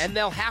rich. And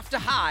they'll have to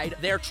hide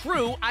their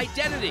true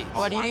identity.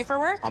 What do you do for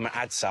work? I'm an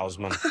ad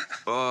salesman.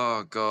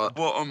 Oh, God.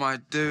 What am I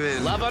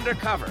doing? Love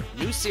Undercover.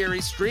 New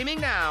series streaming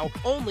now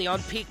only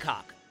on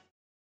Peacock.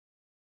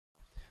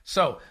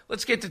 So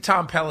let's get to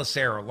Tom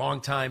Pelissero,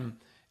 longtime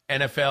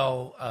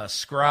NFL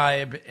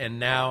scribe and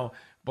now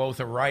both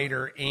a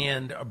writer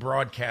and a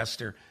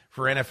broadcaster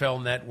for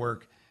NFL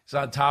Network. He's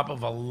on top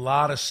of a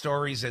lot of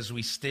stories as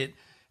we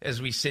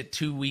sit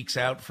 2 weeks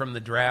out from the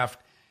draft.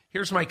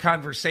 Here's my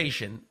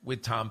conversation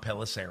with Tom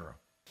Pelissero.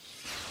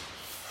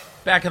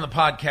 Back on the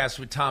podcast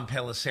with Tom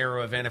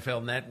Pelissero of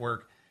NFL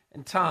Network.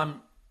 And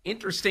Tom,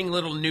 interesting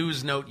little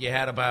news note you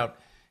had about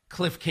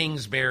Cliff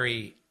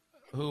Kingsbury,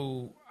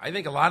 who I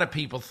think a lot of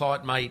people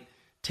thought might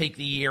take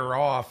the year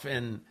off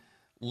and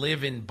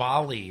live in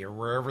Bali or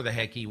wherever the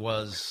heck he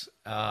was,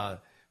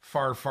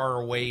 far,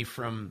 far away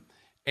from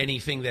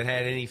anything that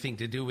had anything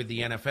to do with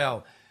the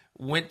NFL,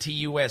 went to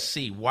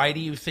USC. Why do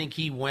you think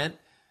he went,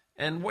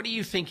 and what do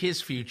you think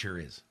his future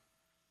is?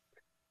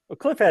 Well,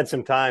 Cliff had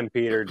some time,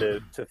 Peter,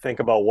 to think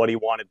about what he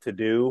wanted to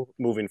do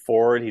moving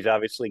forward. He's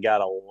obviously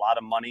got a lot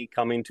of money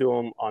coming to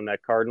him on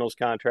that Cardinals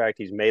contract.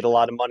 He's made a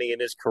lot of money in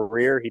his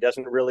career. He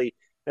doesn't really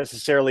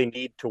necessarily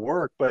need to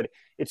work, but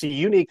it's a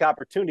unique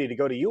opportunity to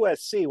go to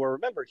USC, where,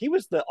 remember, he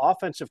was the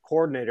offensive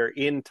coordinator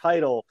in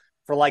title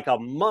for like a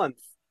month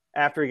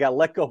after he got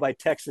let go by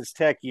Texas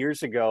Tech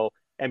years ago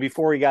and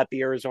before he got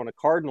the Arizona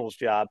Cardinals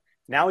job.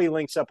 Now he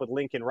links up with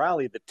Lincoln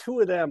Riley. The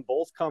two of them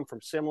both come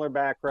from similar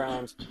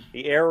backgrounds,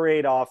 the air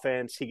raid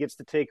offense. He gets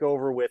to take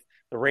over with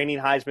the reigning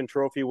Heisman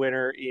Trophy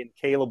winner in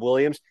Caleb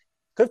Williams.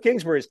 Cliff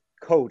Kingsbury's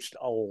coached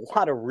a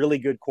lot of really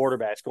good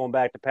quarterbacks, going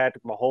back to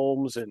Patrick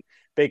Mahomes and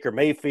Baker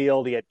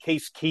Mayfield. He had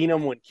Case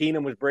Keenum when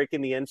Keenum was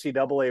breaking the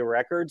NCAA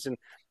records, and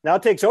now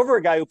takes over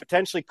a guy who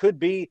potentially could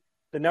be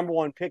the number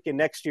one pick in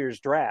next year's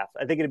draft.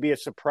 I think it'd be a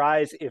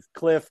surprise if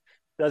Cliff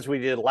does what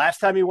he did last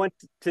time he went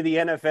to the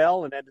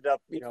NFL and ended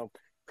up,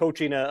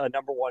 coaching a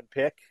number one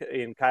pick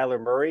in Kyler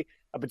Murray.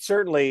 But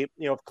certainly,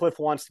 if Cliff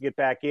wants to get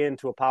back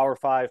into a Power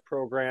 5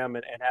 program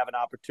and have an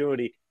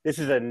opportunity, this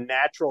is a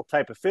natural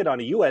type of fit on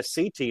a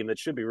USC team that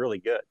should be really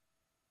good.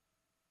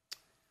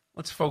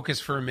 Let's focus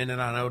for a minute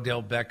on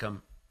Odell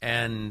Beckham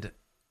and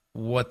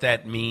what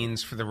that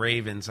means for the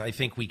Ravens. I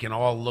think we can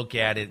all look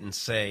at it and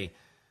say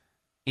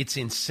it's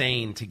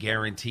insane to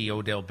guarantee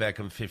Odell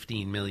Beckham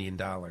 $15 million.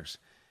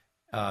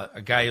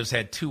 A guy who's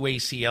had 2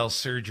 ACL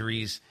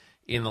surgeries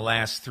in the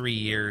last 3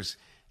 years,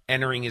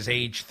 entering his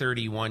age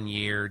 31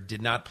 year,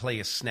 did not play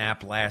a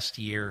snap last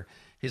year.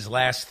 His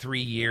last 3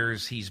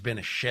 years, he's been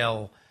a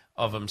shell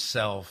of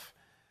himself.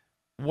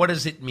 What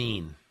does it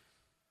mean?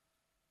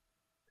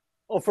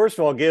 Well, first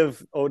of all,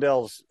 give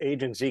Odell's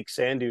agent Zeke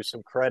Sandu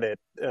some credit.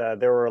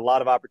 There were a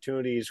lot of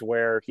opportunities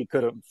where he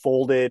could have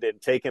folded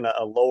and taken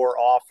a lower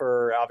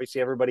offer.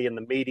 Obviously, everybody in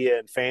the media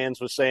and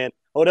fans was saying,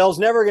 Odell's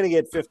never going to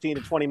get $15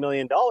 to $20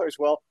 million.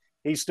 Well,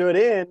 he stood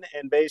in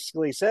and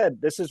basically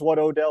said, this is what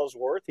Odell's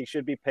worth. He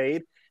should be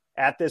paid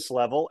at this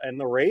level. And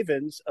the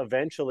Ravens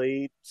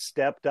eventually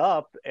stepped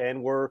up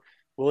and were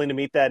willing to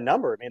meet that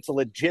number. I mean, it's a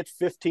legit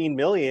 $15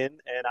 million,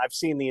 and I've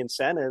seen the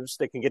incentives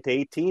that can get to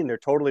 18. They're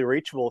totally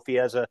reachable if he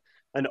has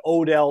an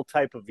Odell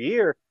type of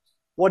year.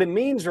 What it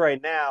means right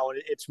now,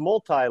 it's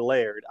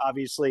multi-layered.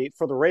 Obviously,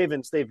 for the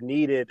Ravens, they've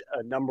needed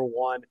a number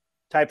one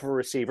type of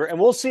receiver. And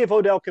we'll see if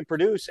Odell can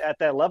produce at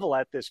that level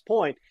at this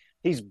point.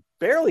 He's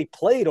barely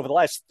played over the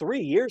last 3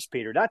 years,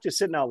 Peter, not just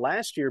sitting out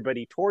last year, but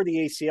he tore the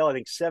ACL, I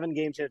think, 7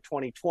 games into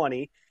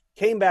 2020,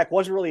 came back,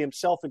 wasn't really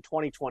himself in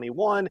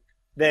 2021,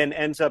 then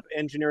ends up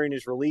engineering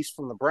his release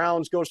from the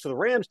Browns, goes to the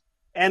Rams,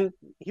 and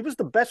he was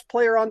the best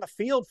player on the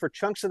field for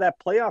chunks of that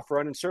playoff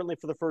run and certainly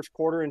for the first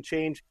quarter and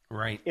change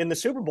in the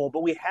Super Bowl,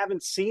 but we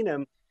haven't seen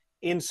him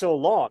in so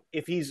long.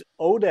 If he's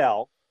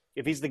Odell,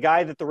 if he's the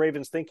guy that the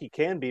Ravens think he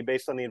can be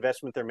based on the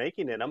investment they're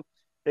making in him,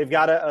 they've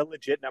got a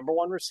legit number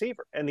one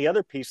receiver. And the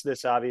other piece of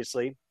this,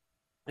 obviously,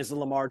 is the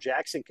Lamar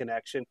Jackson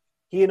connection.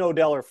 He and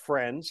Odell are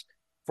friends.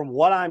 From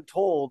what I'm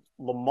told,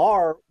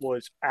 Lamar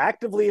was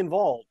actively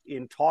involved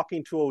in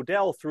talking to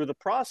Odell through the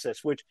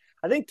process, which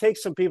I think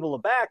takes some people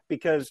aback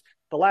because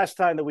the last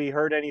time that we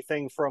heard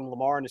anything from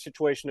Lamar in the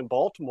situation in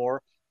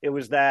Baltimore, it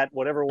was that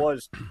whatever it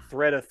was,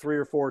 thread of 3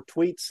 or 4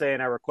 tweets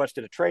saying I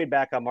requested a trade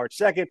back on March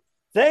 2nd.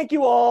 Thank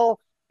you all.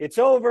 It's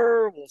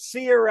over. We'll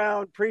see you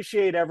around.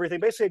 Appreciate everything.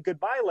 Basically a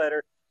goodbye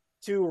letter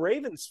to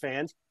Ravens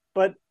fans.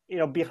 But,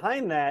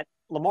 behind that,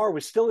 Lamar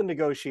was still in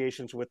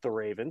negotiations with the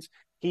Ravens.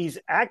 He's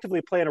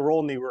actively playing a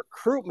role in the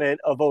recruitment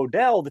of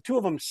Odell. The two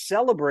of them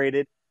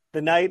celebrated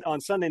the night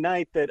on Sunday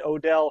night that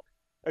Odell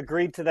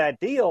agreed to that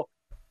deal.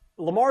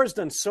 Lamar has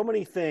done so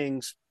many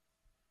things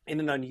in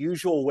an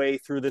unusual way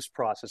through this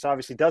process.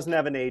 Obviously doesn't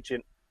have an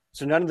agent,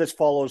 so none of this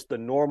follows the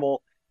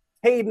normal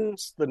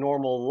cadence, the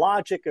normal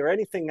logic, or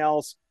anything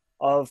else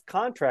of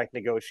contract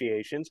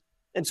negotiations.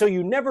 And so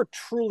you never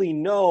truly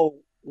know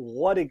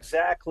what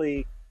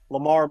exactly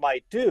Lamar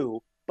might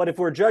do. But if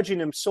we're judging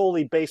him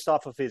solely based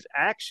off of his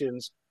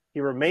actions, he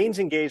remains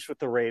engaged with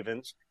the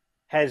Ravens,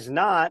 has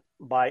not,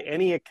 by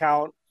any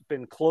account,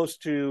 been close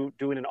to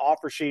doing an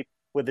offer sheet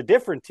with a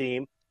different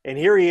team. And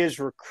here he is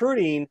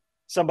recruiting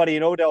somebody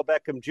in Odell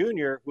Beckham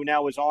Jr., who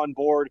now is on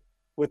board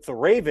with the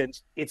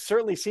Ravens. It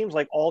certainly seems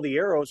like all the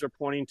arrows are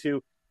pointing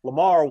to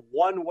Lamar,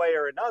 one way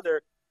or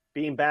another,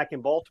 being back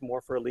in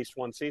Baltimore for at least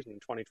one season in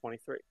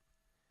 2023.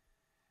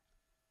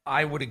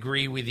 I would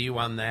agree with you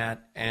on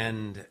that.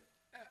 And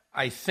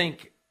I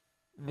think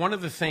one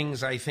of the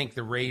things I think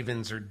the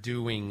Ravens are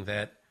doing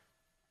that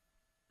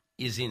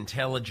is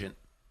intelligent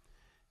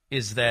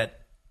is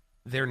that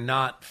they're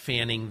not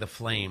fanning the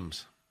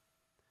flames.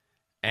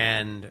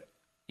 And,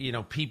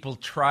 people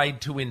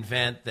tried to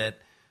invent that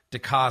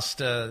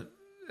DaCosta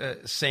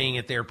saying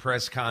at their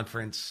press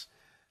conference,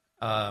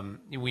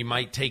 we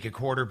might take a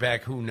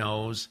quarterback, who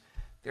knows?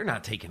 They're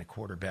not taking a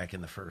quarterback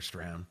in the first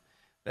round.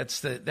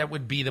 That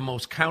would be the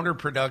most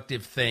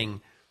counterproductive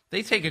thing.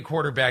 They take a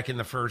quarterback in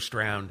the first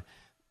round,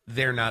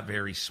 they're not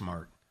very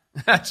smart.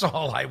 That's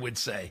all I would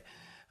say.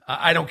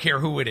 I don't care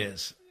who it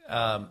is.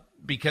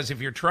 Because if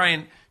you're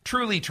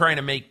truly trying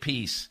to make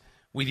peace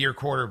with your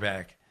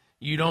quarterback,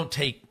 you don't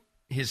take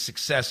his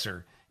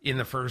successor in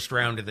the first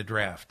round of the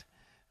draft.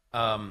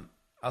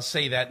 I'll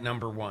say that,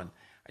 number one.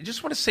 I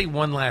just want to say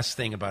one last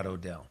thing about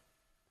Odell.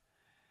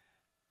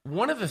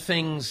 One of the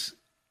things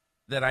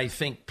that I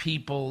think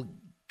people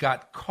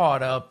got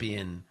caught up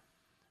in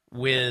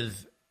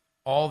with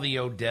all the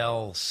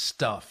Odell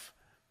stuff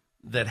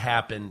that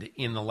happened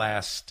in the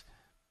last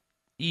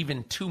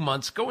even 2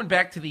 months, going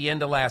back to the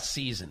end of last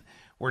season,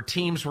 where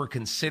teams were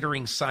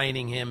considering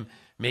signing him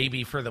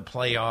maybe for the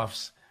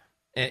playoffs,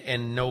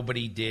 and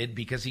nobody did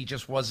because he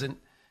just wasn't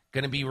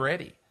going to be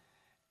ready.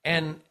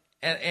 And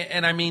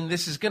I mean,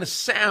 this is going to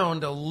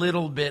sound a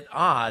little bit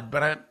odd,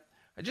 but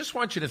I just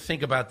want you to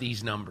think about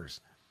these numbers.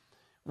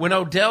 When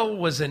Odell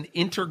was an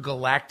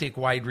intergalactic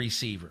wide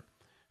receiver,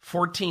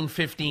 14,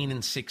 15,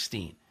 and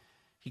 16,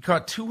 he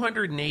caught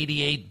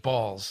 288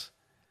 balls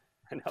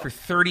for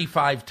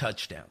 35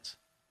 touchdowns.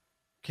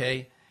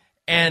 Okay?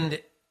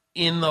 And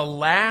in the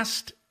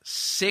last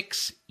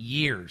 6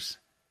 years,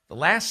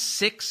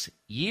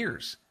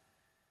 he's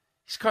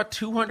caught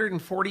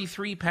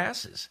 243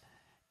 passes.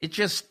 It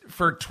just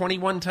for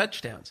 21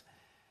 touchdowns.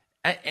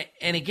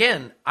 And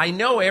again, I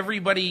know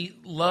everybody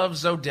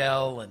loves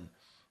Odell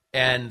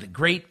and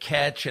great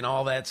catch and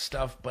all that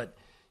stuff, but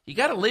you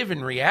got to live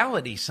in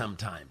reality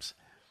sometimes.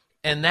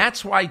 And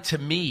that's why, to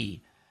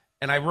me,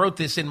 and I wrote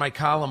this in my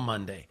column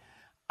Monday,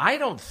 I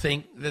don't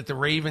think that the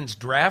Ravens'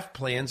 draft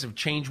plans have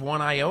changed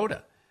one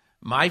iota.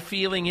 My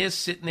feeling is,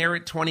 sitting there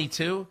at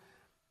 22,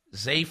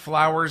 Zay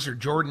Flowers or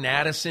Jordan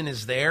Addison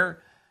is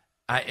there,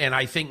 and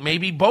I think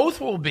maybe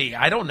both will be.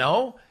 I don't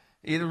know.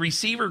 The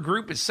receiver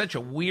group is such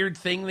a weird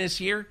thing this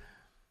year.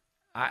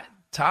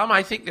 Tom,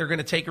 I think they're going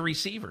to take a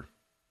receiver.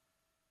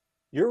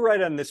 You're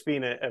right on this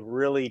being a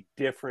really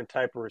different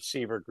type of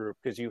receiver group,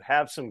 because you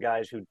have some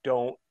guys who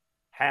don't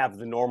have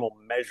the normal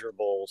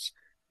measurables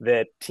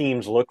that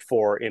teams look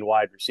for in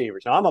wide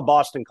receivers. Now, I'm a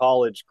Boston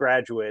College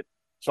graduate,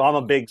 so I'm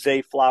a big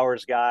Zay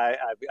Flowers guy.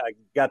 I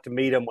got to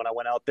meet him when I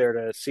went out there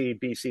to see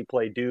BC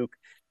play Duke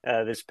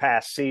this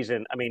past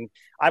season. I mean,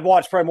 I've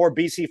watched probably more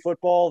BC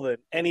football than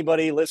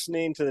anybody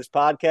listening to this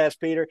podcast,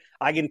 Peter.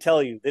 I can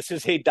tell you this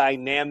is a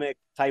dynamic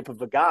type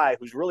of a guy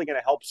who's really going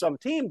to help some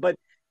team. But,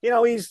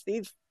 he's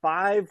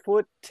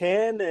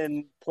 5'10"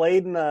 and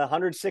played in the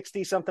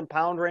 160-something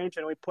pound range.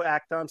 And we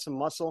packed on some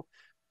muscle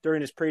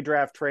during his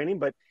pre-draft training.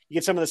 But you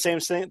get some of the same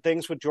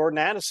things with Jordan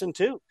Addison,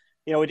 too.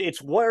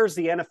 It's where's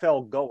the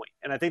NFL going?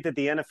 And I think that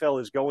the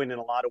NFL is going in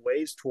a lot of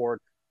ways toward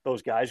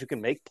those guys who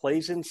can make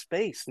plays in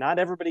space. Not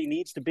everybody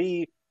needs to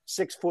be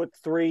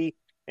 6'3"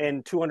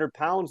 and 200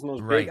 pounds in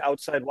those big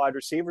outside wide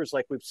receivers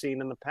like we've seen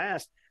in the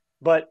past.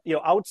 But,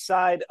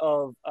 outside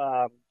of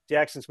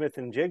Jackson Smith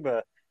and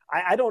Jigba,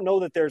 I don't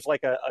know that there's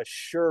like a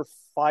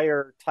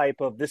surefire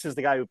type of, this is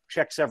the guy who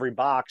checks every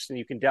box and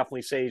you can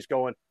definitely say he's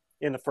going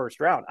in the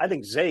first round. I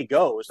think Zay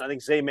goes. I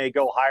think Zay may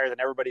go higher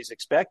than everybody's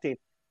expecting,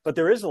 but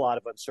there is a lot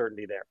of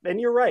uncertainty there. And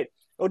you're right.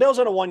 Odell's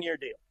on a 1-year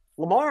deal.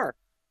 Lamar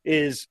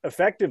is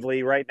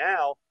effectively right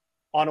now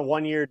on a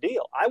 1-year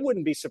deal. I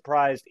wouldn't be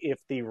surprised if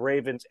the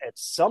Ravens at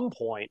some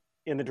point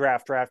in the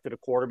draft drafted a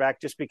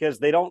quarterback, just because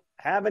they don't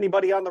have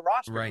anybody on the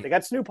roster. Right. They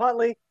got Snoop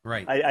Huntley.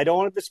 Right. I don't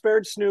want to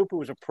disparage Snoop, who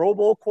was a Pro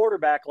Bowl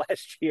quarterback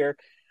last year.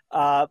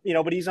 But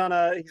he's on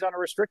a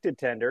restricted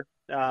tender.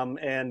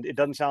 And it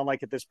doesn't sound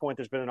like at this point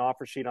there's been an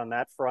offer sheet on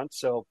that front.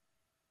 So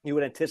you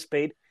would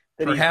anticipate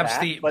that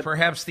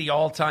perhaps the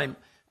all-time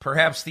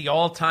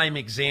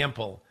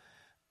example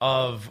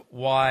of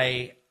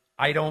why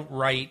I don't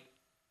write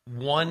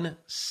one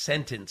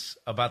sentence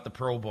about the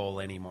Pro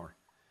Bowl anymore,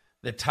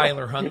 that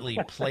Tyler Huntley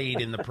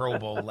played in the Pro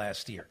Bowl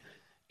last year.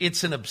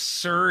 It's an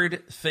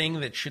absurd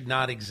thing that should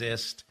not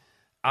exist.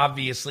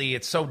 Obviously,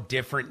 it's so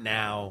different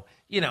now.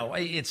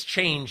 It's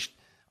changed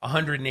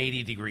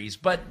 180 degrees,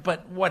 but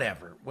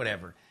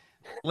whatever.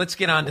 Let's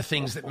get on to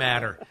things that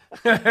matter.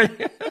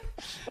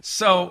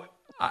 So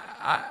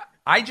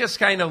I just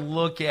kind of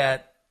look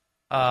at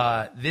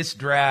this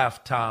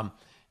draft, Tom,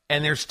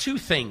 and there's two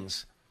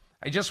things.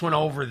 I just went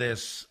over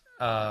this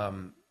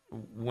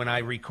when I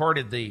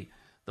recorded the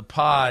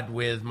pod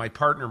with my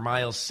partner,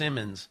 Miles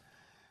Simmons,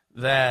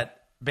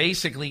 that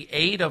basically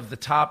 8 of the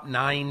top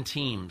 9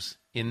 teams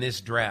in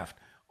this draft,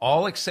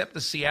 all except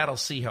the Seattle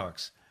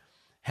Seahawks,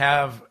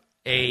 have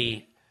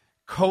a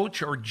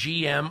coach or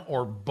GM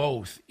or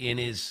both in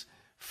his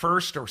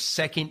first or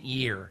second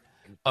year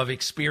of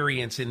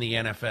experience in the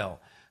NFL.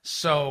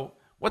 So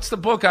What's the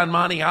book on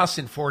Monty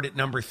Ossenford at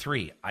number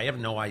 3? I have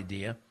no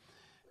idea.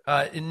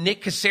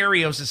 Nick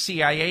Casario's a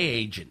CIA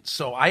agent,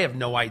 so I have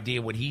no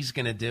idea what he's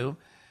going to do.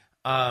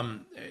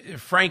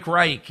 Frank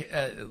Reich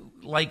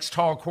likes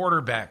tall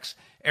quarterbacks.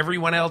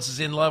 Everyone else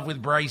is in love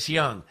with Bryce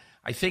Young.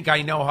 I think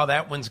I know how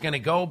that one's going to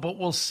go, but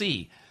we'll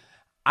see.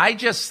 I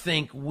just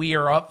think we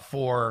are up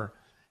for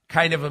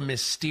kind of a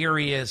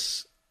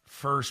mysterious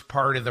first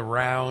part of the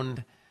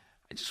round.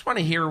 I just want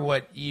to hear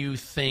what you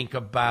think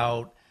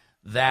about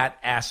that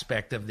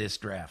aspect of this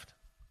draft.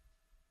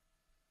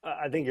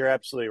 I think you're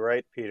absolutely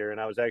right, Peter. And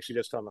I was actually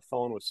just on the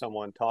phone with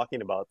someone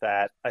talking about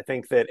that. I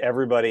think that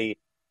everybody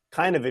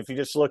kind of, if you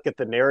just look at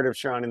the narrative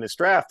surrounding this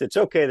draft, it's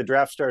okay, the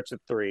draft starts at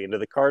 3. And do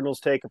the Cardinals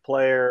take a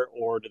player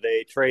or do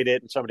they trade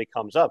it and somebody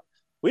comes up?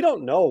 We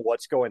don't know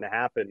what's going to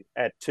happen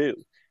at 2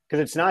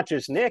 because it's not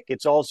just Nick,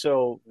 it's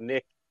also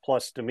Nick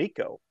plus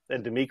D'Amico.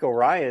 And D'Amico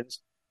Ryans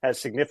has a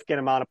significant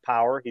amount of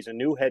power. He's a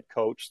new head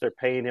coach. They're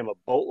paying him a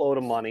boatload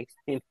of money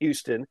in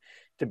Houston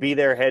to be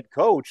their head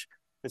coach.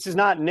 This is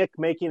not Nick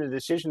making a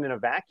decision in a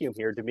vacuum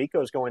here.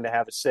 D'Amico is going to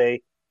have a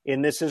say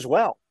in this as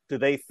well. Do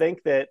they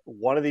think that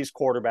one of these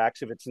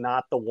quarterbacks, if it's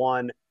not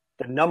the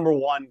number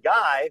one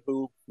guy,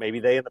 who maybe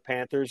they and the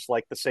Panthers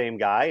like the same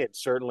guy, and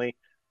certainly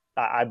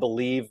I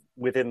believe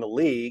within the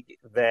league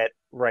that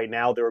right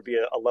now there would be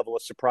a level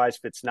of surprise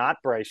if it's not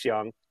Bryce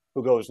Young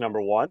who goes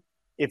number 1.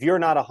 If you're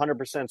not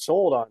 100%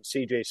 sold on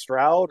C.J.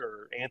 Stroud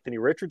or Anthony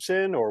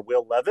Richardson or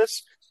Will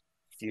Levis,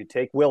 if you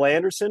take Will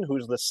Anderson,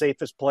 who's the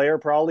safest player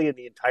probably in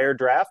the entire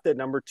draft at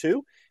number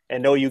 2,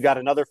 and know you got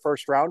another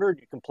first rounder,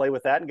 you can play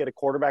with that and get a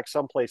quarterback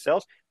someplace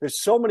else.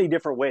 There's so many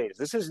different ways.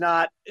 This is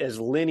not as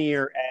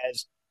linear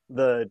as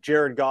the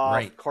Jared Goff,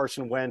 right,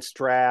 Carson Wentz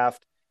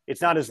draft.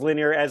 It's not as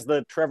linear as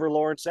the Trevor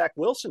Lawrence, Zach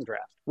Wilson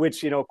draft,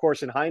 which, of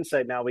course, in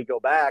hindsight now we go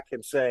back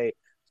and say,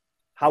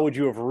 how would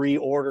you have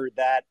reordered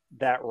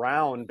that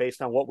round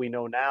based on what we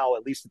know now,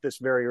 at least at this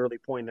very early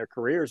point in their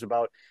careers,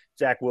 about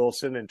Zach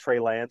Wilson and Trey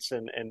Lance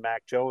and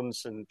Mac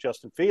Jones and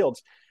Justin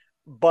Fields?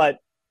 But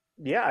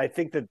yeah, I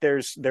think that there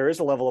is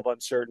a level of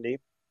uncertainty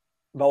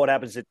about what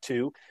happens at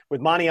 2.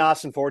 With Monty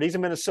Ossenford, he's a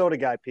Minnesota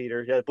guy,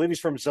 Peter. I believe he's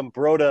from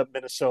Zumbrota,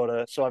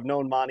 Minnesota. So I've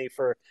known Monty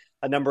for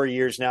a number of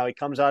years now. He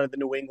comes out of the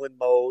New England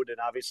mode and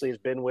obviously has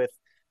been with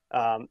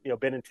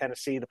been in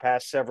Tennessee the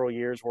past several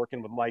years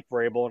working with Mike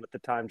Vrabel and at the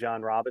time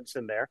John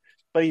Robinson there.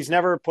 But he's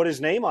never put his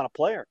name on a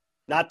player,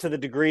 not to the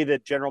degree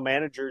that general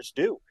managers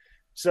do.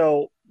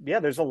 So, yeah,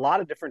 there's a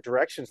lot of different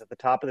directions that the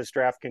top of this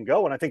draft can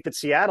go. And I think that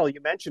Seattle,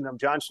 you mentioned them,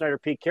 John Schneider,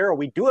 Pete Carroll,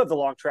 we do have the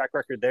long track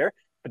record there.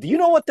 But do you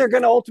know what they're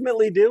going to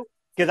ultimately do?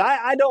 Because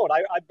I don't.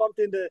 I bumped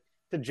into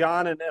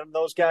John and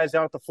those guys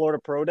down at the Florida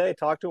Pro Day,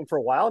 talked to them for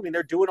a while. I mean,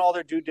 they're doing all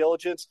their due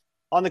diligence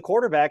on the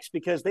quarterbacks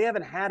because they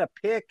haven't had a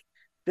pick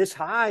this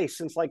high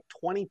since like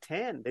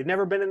 2010. They've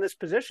never been in this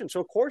position. So,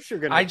 of course, you're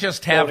going to I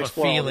just have a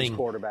feeling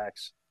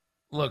quarterbacks.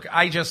 Look,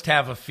 I just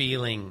have a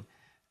feeling,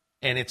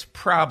 and it's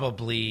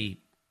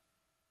probably,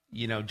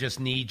 just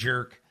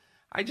knee-jerk.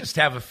 I just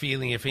have a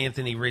feeling if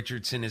Anthony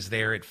Richardson is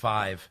there at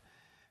 5,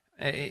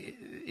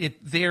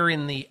 they're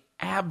in the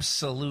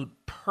absolute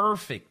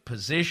perfect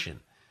position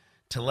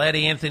to let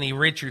Anthony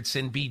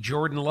Richardson be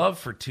Jordan Love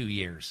for 2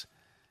 years.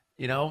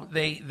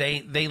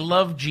 They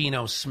love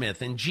Geno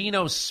Smith. And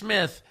Geno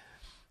Smith,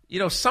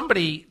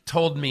 somebody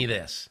told me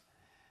this,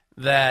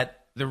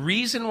 that the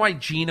reason why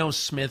Geno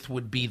Smith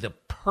would be the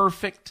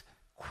perfect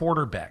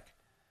quarterback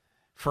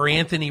for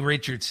Anthony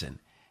Richardson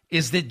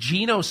is that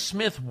Geno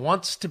Smith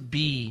wants to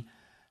be,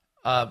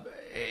 an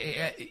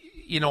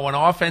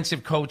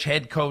offensive coach,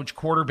 head coach,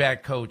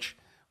 quarterback coach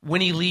when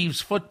he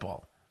leaves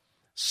football.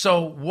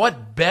 So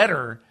what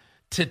better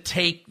to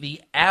take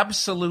the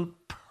absolute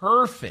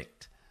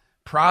perfect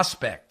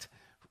prospect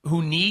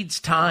who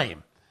needs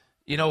time,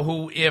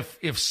 who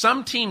if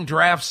some team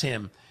drafts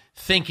him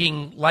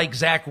thinking like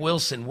Zach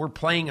Wilson, we're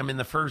playing him in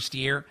the first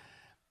year,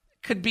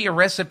 could be a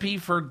recipe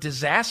for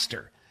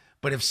disaster.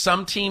 But if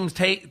some team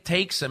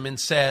takes him and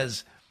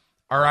says,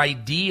 our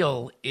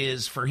ideal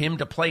is for him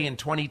to play in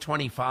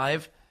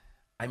 2025,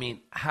 I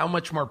mean, how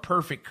much more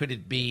perfect could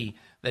it be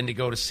than to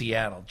go to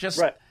Seattle?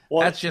 Right.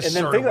 Well, that's just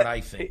sort of what I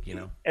think,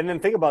 And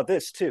then think about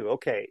this, too.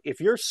 Okay,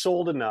 if you're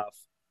sold enough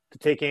to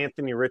take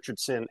Anthony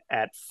Richardson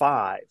at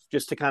 5,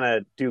 just to kind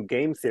of do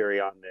game theory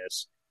on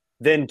this,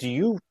 then do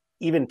you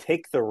even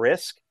take the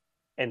risk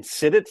and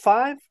sit at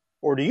 5?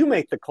 Or do you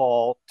make the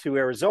call to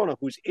Arizona,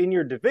 who's in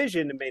your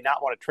division and may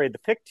not want to trade the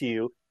pick to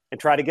you, and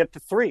try to get to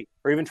 3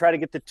 or even try to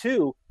get to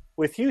 2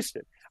 with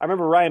Houston? I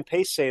remember Ryan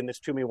Pace saying this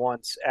to me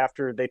once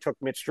after they took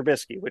Mitch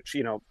Trubisky, which,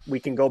 we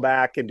can go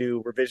back and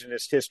do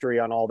revisionist history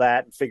on all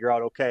that and figure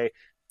out, okay,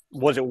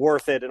 was it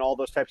worth it and all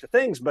those types of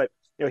things. But,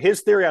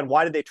 his theory on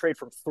why did they trade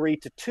from 3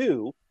 to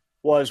 2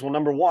 was, well,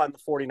 number one, the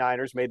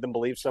 49ers made them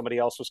believe somebody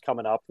else was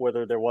coming up,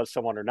 whether there was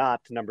someone or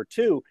not, to number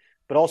 2.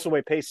 But also the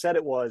way Pace said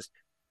it was,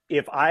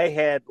 if I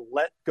had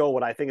let go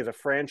what I think is a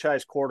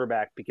franchise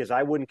quarterback because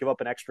I wouldn't give up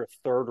an extra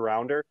 3rd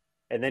rounder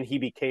and then he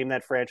became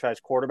that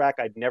franchise quarterback,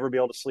 I'd never be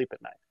able to sleep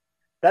at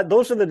night.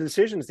 Those are the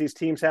decisions these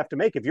teams have to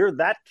make. If you're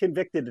that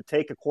convicted to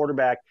take a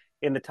quarterback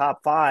in the top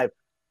 5,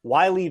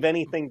 why leave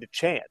anything to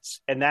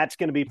chance? And that's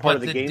going to be part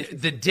of the game.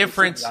 The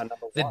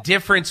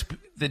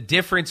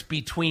difference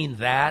between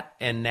that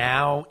and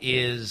now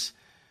is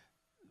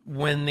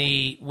when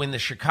the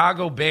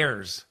Chicago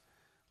Bears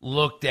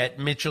looked at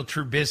Mitchell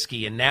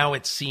Trubisky, and now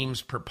it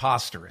seems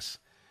preposterous.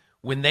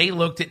 When they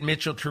looked at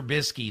Mitchell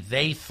Trubisky,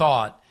 they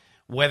thought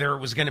whether it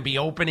was going to be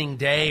opening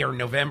day or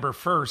November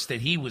 1st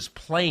that he was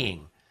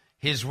playing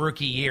his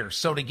rookie year.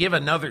 So to give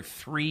another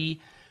 3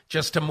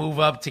 just to move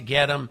up to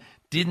get him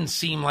didn't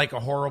seem like a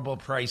horrible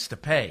price to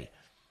pay.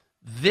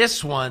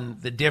 This one,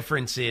 the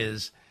difference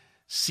is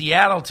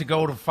Seattle to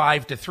go to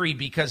 5-3,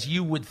 because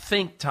you would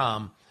think,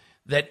 Tom,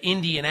 that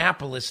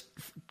Indianapolis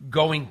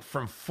going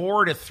from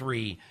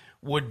 4-3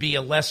 would be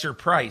a lesser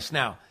price.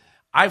 Now,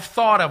 I've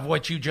thought of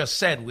what you just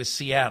said with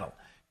Seattle,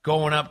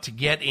 going up to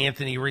get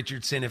Anthony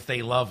Richardson if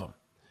they love him.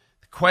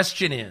 The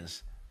question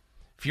is,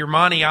 if you're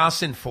Monty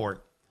Ossenfort,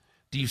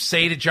 do you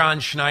say to John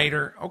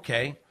Schneider,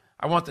 okay,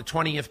 I want the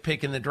 20th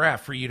pick in the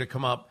draft for you to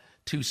come up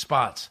 2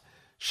 spots?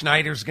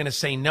 Schneider's going to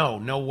say,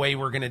 no way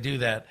we're going to do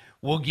that.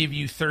 We'll give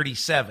you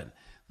 37.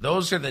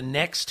 Those are the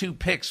next 2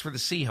 picks for the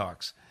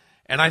Seahawks.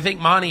 And I think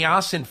Monty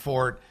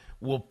Ossenfort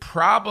will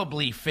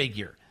probably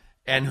figure,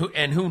 and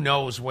who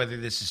knows whether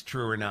this is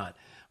true or not,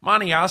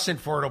 Monty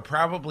Ossenfort will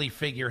probably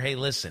figure, hey,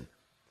 listen,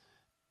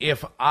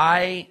 if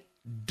I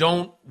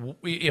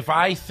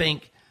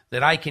think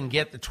that I can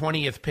get the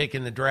 20th pick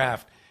in the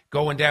draft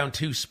going down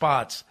 2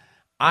 spots,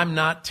 I'm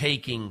not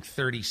taking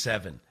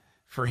 37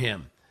 for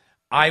him.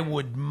 I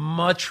would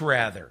much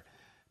rather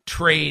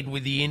trade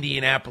with the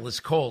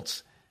Indianapolis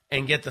Colts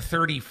and get the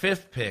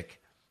 35th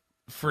pick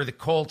for the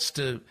Colts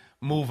to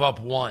move up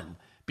 1,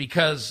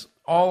 because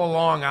all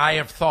along I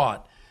have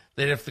thought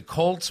that if the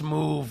Colts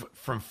move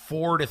from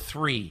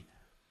 4-3,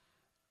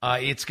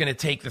 it's going to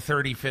take the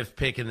 35th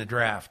pick in the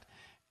draft.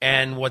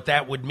 And what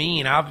that would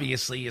mean,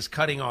 obviously, is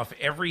cutting off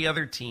every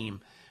other team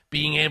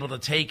being able to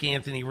take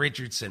Anthony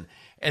Richardson.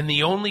 And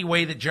the only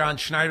way that John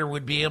Schneider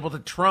would be able to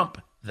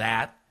trump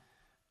that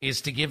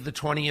is to give the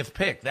 20th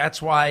pick.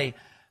 That's why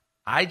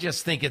I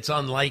just think it's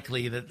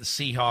unlikely that the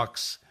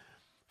Seahawks,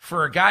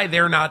 for a guy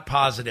they're not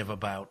positive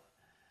about,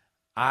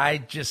 I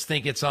just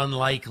think it's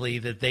unlikely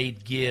that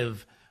they'd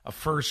give a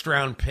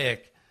first-round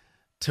pick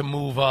to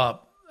move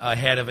up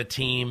ahead of a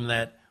team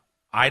that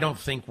I don't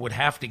think would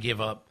have to give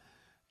up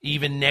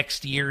even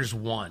next year's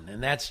 1.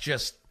 And that's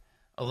just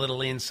a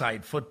little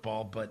inside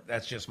football, but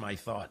that's just my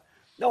thought.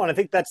 No, and I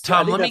think that's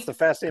the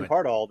fascinating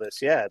part of all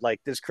this. Yeah, like,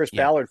 does Chris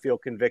Ballard feel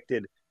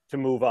convicted to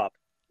move up?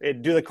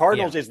 Do the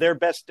Cardinals, is their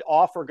best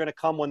offer going to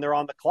come when they're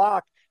on the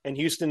clock? And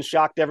Houston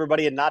shocked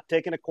everybody in not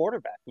taking a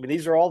quarterback. I mean,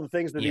 these are all the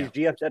things that these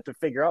GMs have to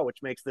figure out, which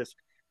makes these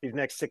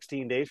next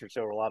 16 days or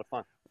so a lot of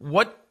fun.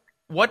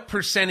 What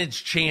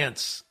percentage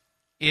chance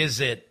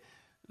is it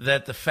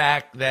that the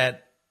fact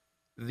that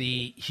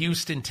the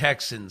Houston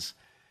Texans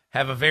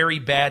have a very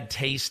bad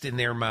taste in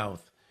their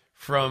mouth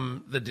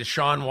from the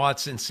Deshaun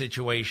Watson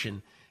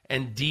situation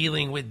and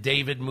dealing with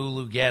David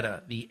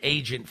Mulugheta, the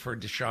agent for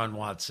Deshaun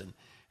Watson,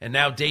 and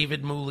now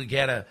David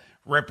Mulugheta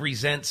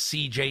represents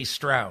C.J.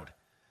 Stroud?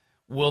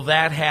 Will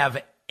that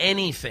have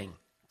anything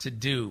to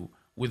do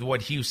with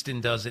what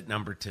Houston does at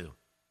number 2?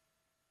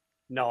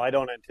 No, I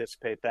don't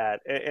anticipate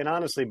that. And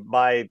honestly,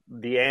 by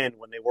the end,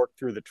 when they worked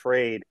through the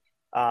trade,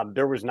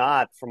 there was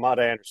not, from what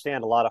I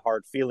understand, a lot of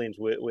hard feelings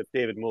with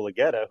David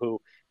Mulugheta, who,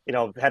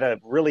 had a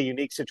really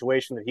unique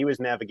situation that he was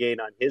navigating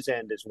on his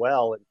end as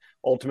well, and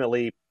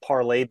ultimately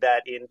parlayed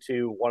that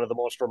into one of the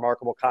most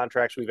remarkable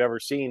contracts we've ever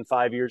seen,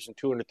 5 years and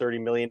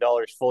 $230 million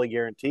fully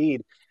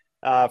guaranteed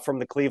from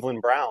the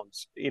Cleveland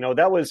Browns.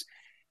 That was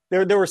 –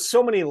 There were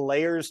so many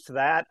layers to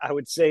that. I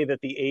would say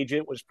that the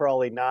agent was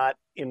probably not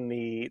in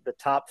the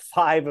top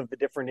 5 of the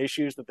different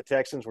issues that the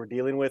Texans were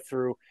dealing with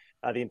through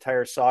the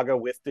entire saga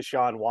with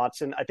Deshaun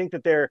Watson. I think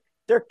that there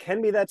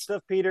can be that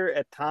stuff, Peter,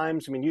 at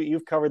times. I mean,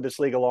 you've covered this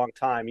league a long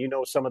time. You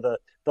know some of the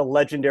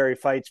legendary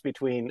fights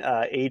between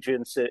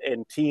agents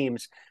and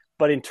teams.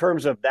 But in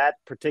terms of that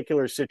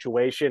particular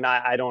situation,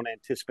 I don't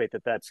anticipate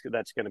that's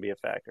going to be a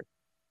factor.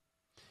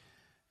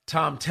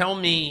 Tom, tell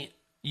me,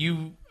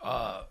 we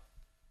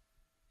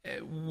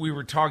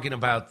were talking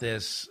about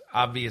this,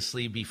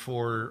 obviously,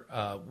 before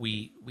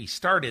we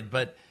started,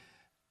 but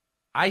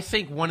I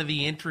think one of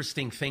the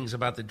interesting things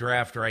about the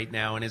draft right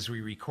now, and as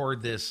we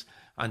record this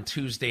on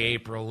Tuesday,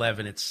 April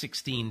 11, it's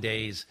 16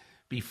 days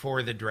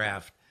before the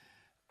draft,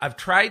 I've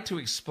tried to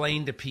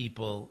explain to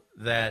people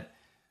that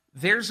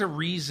there's a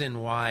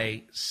reason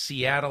why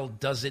Seattle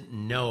doesn't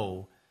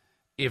know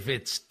if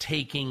it's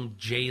taking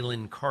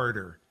Jalen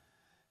Carter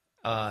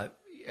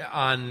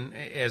on,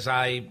 as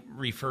I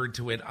referred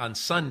to it, on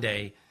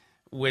Sunday,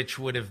 which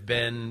would have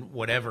been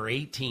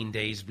 18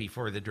 days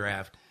before the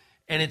draft.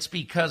 And it's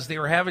because they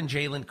were having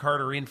Jalen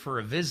Carter in for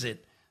a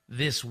visit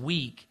this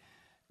week.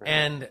 Right.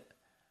 And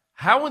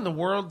how in the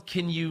world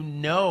can you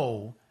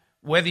know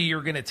whether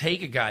you're going to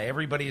take a guy?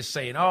 Everybody is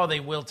saying, oh, they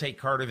will take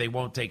Carter, they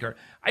won't take Carter.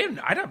 I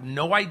have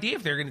no idea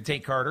if they're going to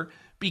take Carter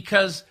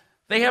because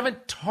they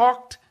haven't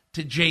talked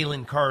to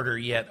Jalen Carter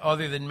yet,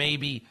 other than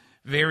maybe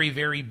very,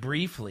 very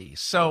briefly.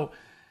 So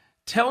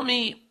Tell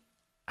me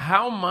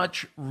how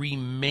much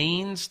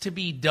remains to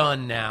be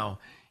done now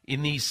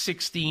in these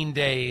 16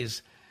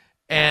 days,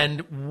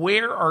 and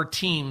where are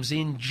teams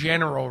in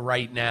general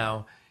right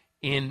now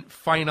in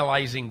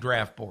finalizing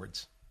draft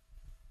boards?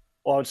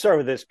 Well, I'd start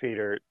with this,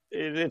 Peter.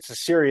 It's a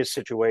serious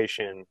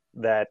situation,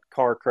 that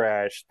car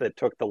crash that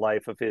took the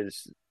life of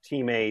his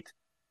teammate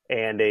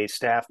and a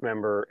staff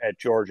member at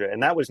Georgia.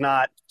 And that was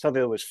not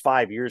something that was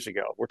 5 years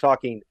ago. We're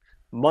talking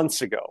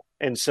months ago.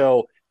 And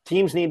so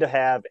teams need to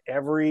have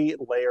every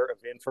layer of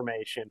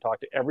information, talk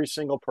to every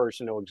single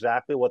person, know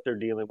exactly what they're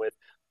dealing with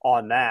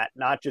on that,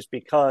 not just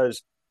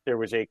because there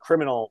was a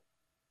criminal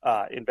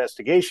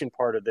investigation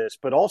part of this,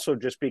 but also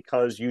just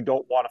because you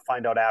don't want to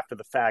find out after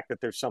the fact that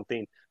there's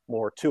something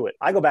more to it.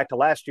 I go back to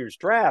last year's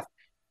draft.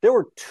 There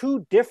were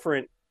 2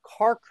 different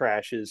car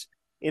crashes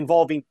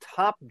involving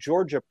top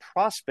Georgia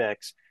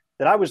prospects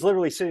that I was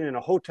literally sitting in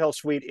a hotel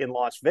suite in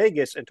Las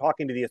Vegas and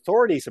talking to the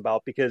authorities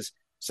about, because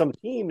some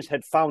teams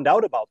had found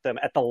out about them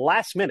at the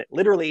last minute,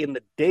 literally in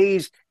the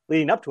days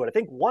leading up to it. I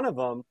think one of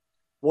them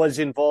was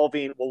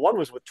involving, well, one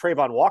was with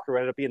Trayvon Walker, who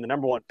ended up being the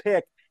number 1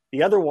 pick.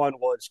 The other one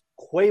was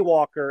Quay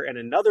Walker and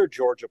another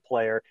Georgia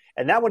player.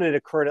 And that one had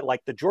occurred at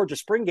like the Georgia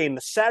spring game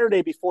the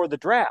Saturday before the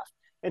draft.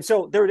 And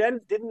so there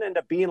didn't end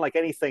up being like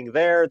anything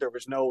there. There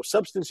was no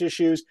substance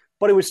issues,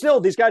 but it was still,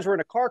 these guys were in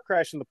a car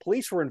crash and the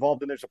police were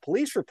involved, and there's a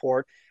police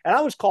report. And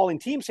I was calling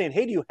teams saying,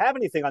 hey, do you have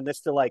anything on this?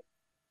 They're like,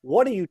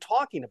 what are you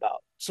talking about?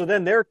 So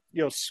then they're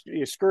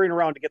scurrying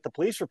around to get the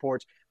police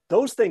reports.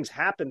 Those things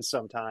happen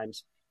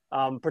sometimes,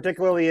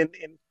 particularly in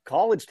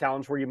college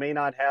towns where you may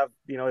not have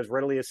as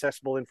readily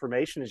accessible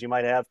information as you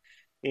might have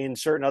in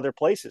certain other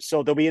places.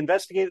 So they'll be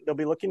investigating, they'll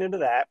be looking into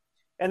that.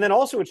 And then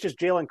also it's just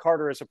Jalen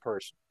Carter as a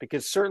person,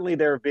 because certainly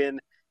there have been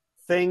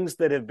things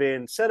that have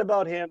been said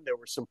about him. There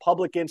were some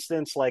public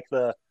incidents like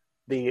the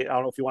I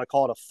don't know if you want to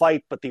call it a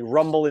fight, but the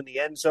rumble in the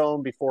end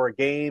zone before a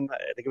game. I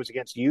think it was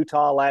against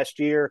Utah last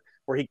year,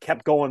 where he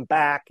kept going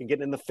back and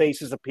getting in the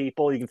faces of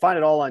people. You can find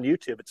it all on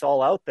YouTube. It's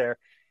all out there.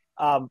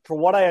 From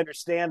what I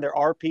understand, there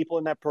are people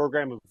in that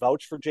program who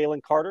vouch for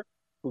Jalen Carter,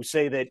 who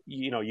say that,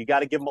 you got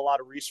to give him a lot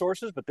of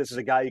resources, but this is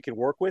a guy you can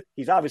work with.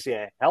 He's obviously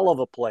a hell of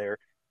a player,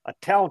 a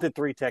talented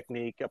 3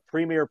 technique, a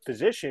premier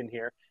position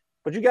here,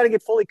 but you got to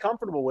get fully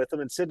comfortable with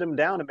him and sit him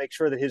down and make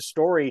sure that his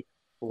story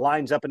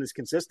lines up and is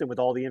consistent with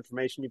all the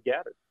information you've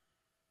gathered.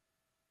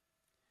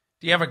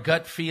 Do you have a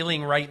gut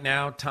feeling right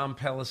now, Tom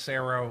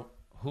Pelissero,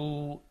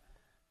 who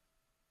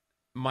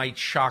might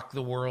shock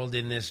the world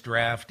in this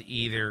draft?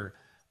 Either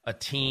a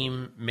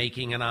team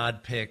making an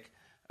odd pick,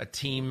 a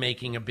team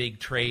making a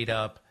big trade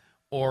up,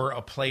 or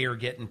a player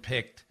getting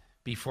picked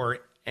before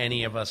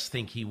any of us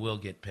think he will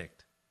get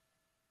picked?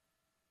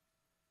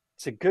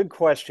 It's a good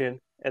question,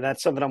 and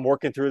that's something I'm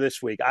working through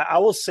this week. I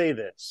will say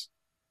this.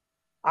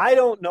 I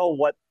don't know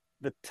what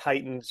the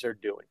Titans are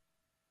doing.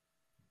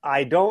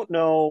 I don't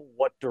know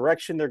what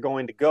direction they're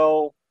going to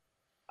go.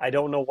 I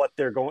don't know what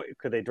they're going.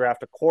 Could they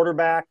draft a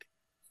quarterback?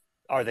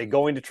 Are they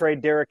going to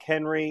trade Derrick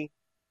Henry?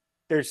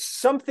 There's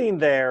something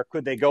there.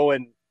 Could they go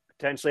and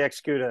potentially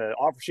execute an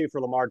offer sheet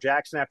for Lamar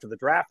Jackson after the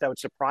draft? That would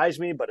surprise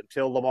me, but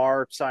until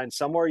Lamar signs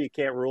somewhere, you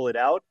can't rule it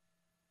out.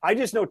 I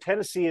just know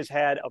Tennessee has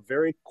had a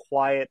very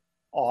quiet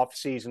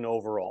offseason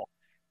overall.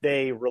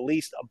 They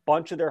released a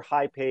bunch of their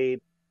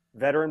high-paid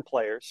veteran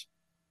players.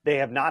 They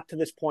have not, to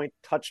this point,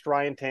 touched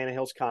Ryan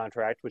Tannehill's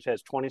contract, which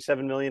has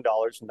 $27 million,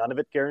 none of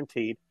it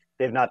guaranteed.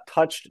 They have not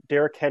touched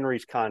Derrick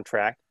Henry's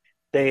contract.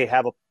 They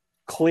have a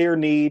clear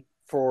need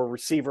for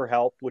receiver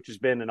help, which has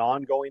been an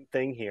ongoing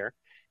thing here.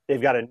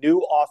 They've got a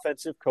new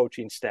offensive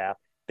coaching staff.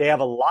 They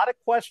have a lot of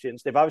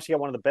questions. They've obviously got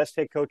one of the best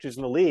head coaches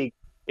in the league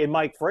in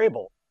Mike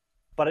Vrabel.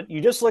 But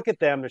you just look at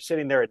them. They're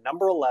sitting there at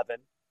number 11.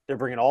 They're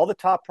bringing all the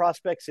top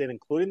prospects in,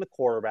 including the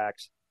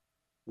quarterbacks.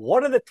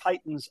 What are the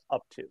Titans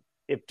up to?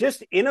 If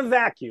just in a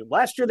vacuum,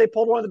 last year they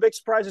pulled one of the big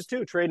surprises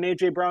too, trading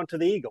A.J. Brown to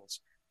the Eagles.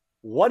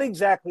 What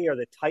exactly are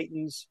the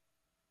Titans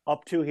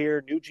up to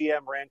here? New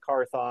GM Ran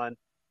Carthon.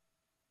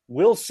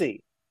 We'll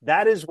see.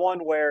 That is one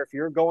where if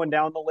you're going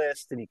down the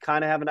list and you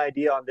kind of have an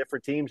idea on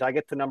different teams, I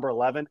get to number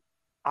 11.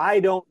 I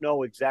don't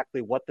know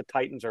exactly what the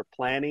Titans are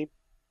planning,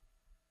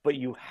 but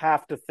you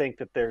have to think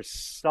that there's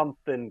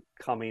something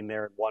coming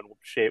there in one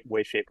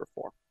way, shape, or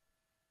form.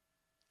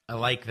 I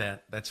like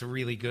that. That's a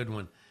really good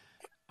one.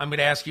 I'm going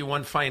to ask you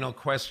one final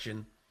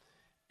question,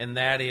 and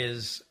that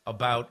is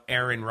about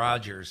Aaron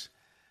Rodgers.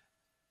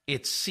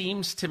 It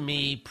seems to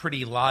me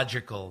pretty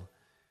logical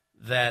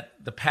that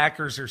the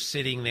Packers are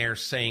sitting there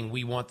saying,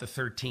 we want the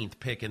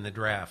 13th pick in the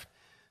draft.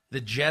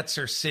 The Jets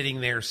are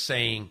sitting there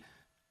saying,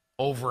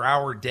 over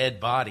our dead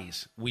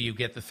bodies, will you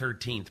get the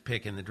 13th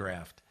pick in the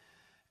draft?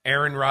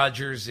 Aaron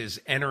Rodgers is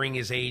entering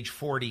his age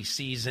 40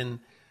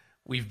 season.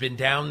 We've been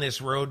down this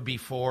road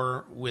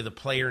before with a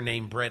player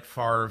named Brett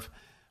Favre.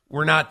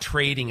 We're not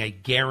trading a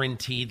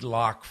guaranteed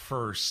lock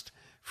first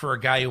for a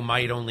guy who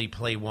might only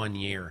play 1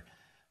 year.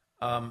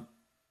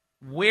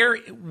 What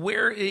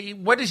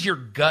does your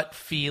gut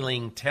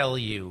feeling tell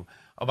you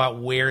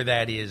about where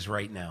that is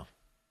right now?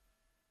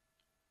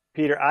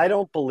 Peter, I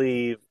don't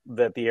believe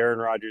that the Aaron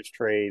Rodgers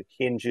trade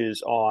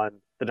hinges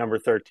on the number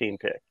 13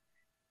 pick.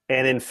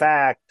 And in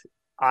fact,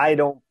 I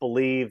don't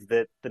believe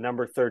that the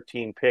number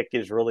 13 pick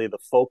is really the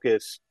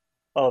focus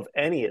of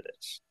any of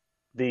this.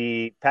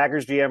 The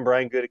Packers GM,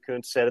 Brian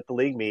Gutekunst, said at the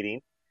league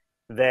meeting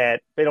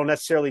that they don't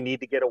necessarily need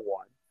to get a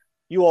 1.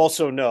 You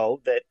also know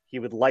that he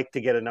would like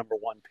to get a number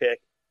 1 pick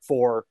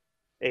for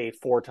a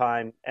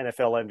 4-time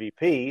NFL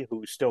MVP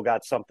who's still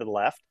got something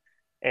left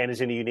and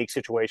is in a unique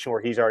situation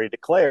where he's already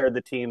declared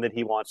the team that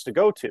he wants to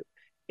go to.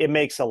 It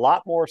makes a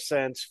lot more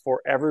sense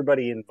for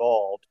everybody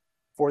involved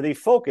for the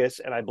focus,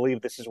 and I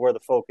believe this is where the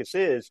focus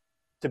is,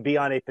 to be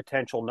on a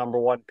potential number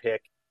 1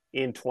 pick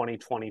in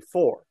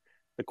 2024.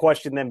 The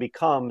question then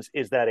becomes,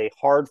 is that a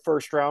hard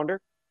first rounder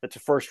that's a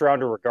first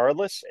rounder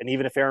regardless? And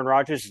even if Aaron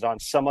Rodgers is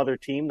on some other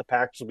team, the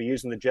Packers will be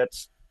using the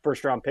Jets'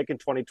 first round pick in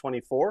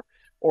 2024?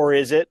 Or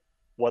is it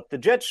what the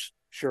Jets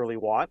surely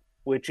want,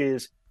 which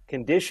is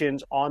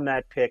conditions on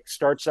that pick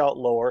starts out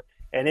lower,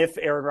 and if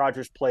Aaron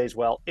Rodgers plays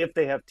well, if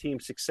they have team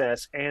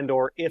success, and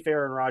or if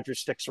Aaron Rodgers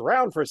sticks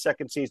around for a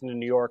second season in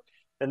New York,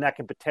 then that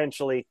can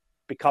potentially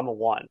become a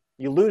 1.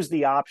 You lose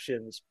the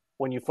options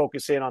when you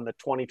focus in on the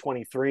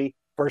 2023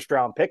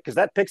 first-round pick, because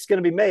that pick's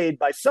going to be made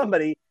by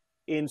somebody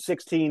in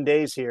 16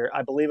 days here.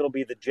 I believe it'll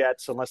be the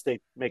Jets, unless they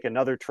make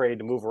another trade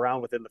to move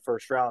around within the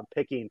first round,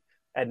 picking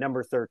at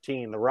number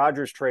 13. The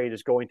Rodgers trade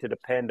is going to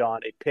depend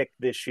on a pick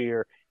this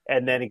year,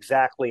 and then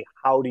exactly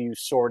how do you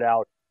sort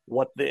out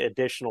what the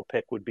additional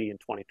pick would be in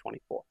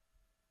 2024.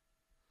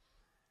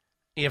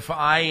 If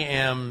I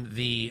am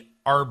the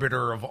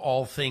arbiter of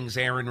all things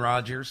Aaron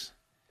Rodgers,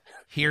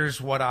 here's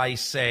what I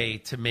say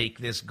to make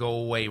this go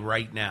away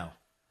right now.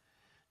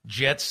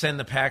 Jets send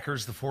the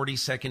Packers the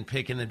 42nd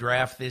pick in the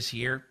draft this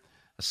year,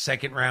 a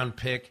second-round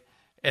pick,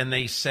 and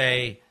they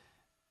say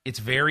it's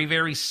very,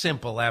 very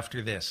simple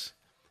after this.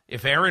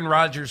 If Aaron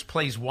Rodgers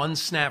plays 1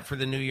 snap for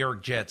the New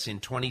York Jets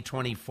in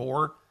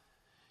 2024,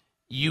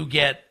 you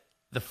get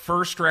the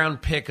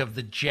first-round pick of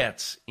the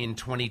Jets in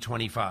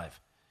 2025.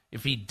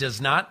 If he does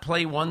not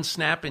play 1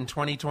 snap in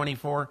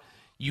 2024,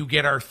 you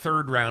get our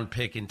third-round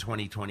pick in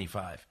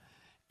 2025.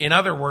 In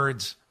other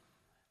words,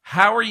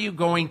 how are you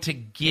going to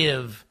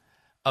give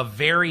a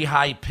very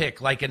high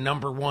pick like a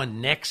number 1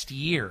 next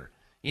year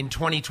in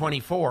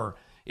 2024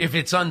 if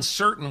it's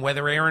uncertain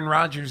whether Aaron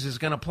Rodgers is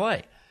going to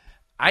play?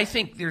 I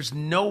think there's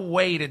no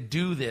way to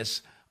do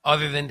this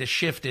other than to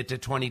shift it to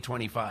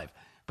 2025.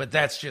 But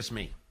that's just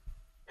me.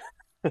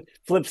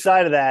 Flip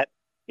side of that,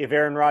 if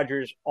Aaron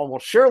Rodgers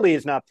almost surely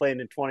is not playing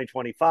in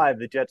 2025,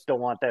 the Jets don't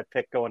want that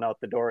pick going out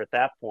the door at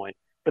that point.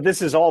 But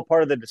this is all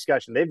part of the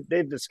discussion.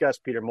 They've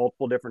discussed, Peter,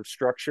 multiple different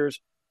structures,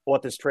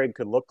 what this trade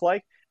could look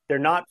like. They're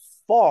not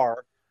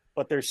far,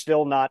 but they're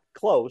still not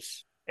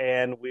close.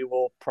 And we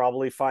will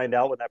probably find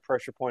out when that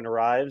pressure point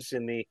arrives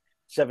in the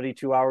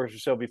 72 hours or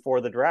so before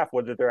the draft,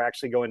 whether they're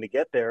actually going to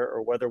get there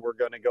or whether we're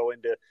going to go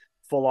into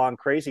full-on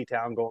crazy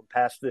town going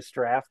past this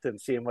draft and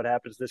seeing what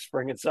happens this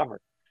spring and summer.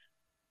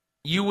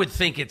 You would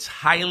think it's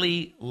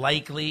highly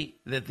likely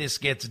that this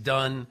gets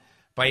done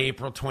by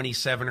April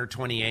 27 or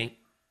 28?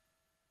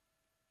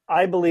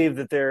 I believe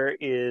that there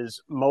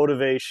is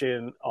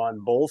motivation on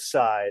both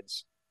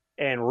sides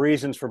and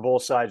reasons for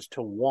both sides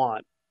to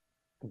want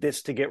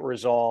this to get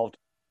resolved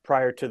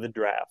prior to the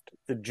draft.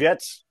 The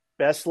Jets'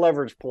 best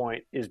leverage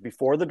point is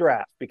before the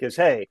draft because,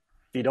 hey,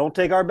 if you don't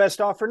take our best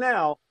offer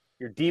now,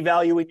 you're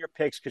devaluing your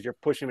picks because you're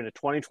pushing them into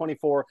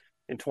 2024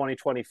 and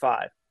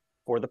 2025.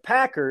 For the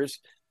Packers,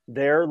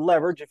 their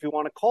leverage, if you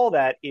want to call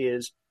that,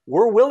 is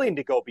we're willing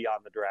to go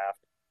beyond the draft.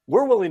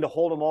 We're willing to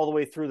hold him all the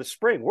way through the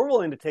spring. We're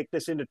willing to take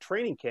this into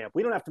training camp.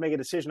 We don't have to make a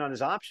decision on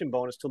his option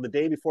bonus till the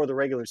day before the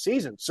regular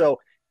season. So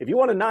if you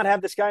want to not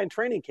have this guy in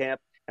training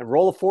camp and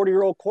roll a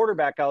 40-year-old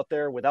quarterback out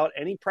there without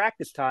any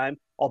practice time,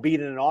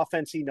 albeit in an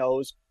offense he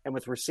knows and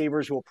with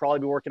receivers who will probably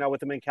be working out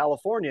with him in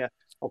California,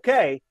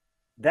 okay,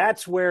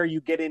 that's where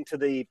you get into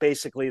the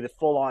basically the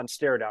full-on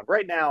stare down.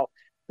 Right now,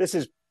 this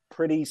is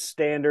pretty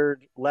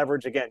standard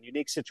leverage. Again,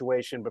 unique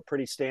situation, but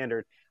pretty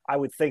standard. I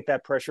would think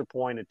that pressure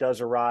point, it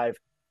does arrive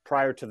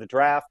prior to the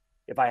draft.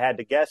 If I had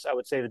to guess, I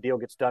would say the deal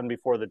gets done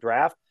before the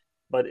draft.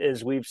 But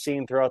as we've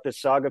seen throughout this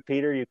saga,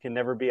 Peter, you can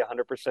never be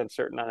 100%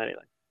 certain on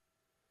anything.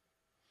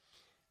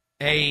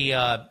 Hey,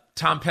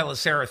 Tom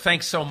Pelissero,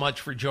 thanks so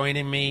much for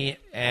joining me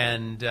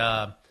and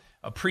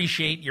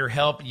appreciate your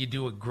help. You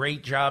do a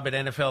great job at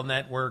NFL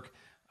Network.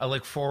 I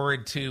look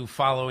forward to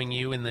following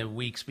you in the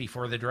weeks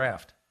before the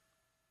draft.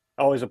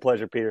 Always a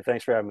pleasure, Peter.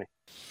 Thanks for having me.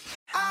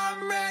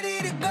 I'm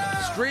ready to go.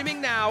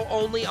 Streaming now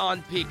only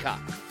on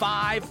Peacock.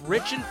 5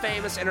 rich and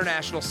famous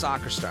international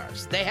soccer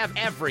stars. They have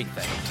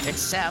everything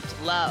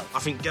except love. I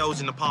think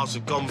girls in the past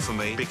have gone for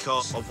me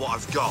because of what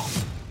I've got.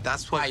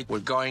 That's why we're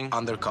going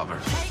undercover.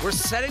 We're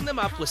setting them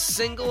up with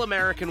single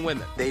American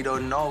women. They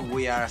don't know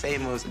we are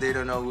famous. They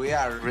don't know we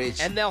are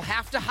rich. And they'll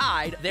have to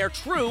hide their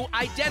true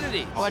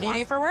identity. What do you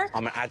do for work?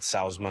 I'm an ad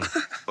salesman.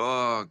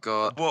 Oh,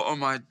 God. What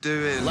am I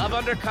doing? Love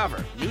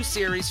Undercover. New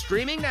series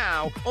streaming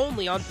now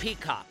only on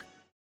Peacock.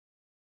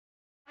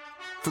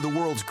 For the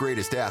world's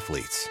greatest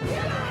athletes.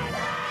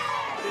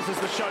 This is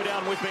the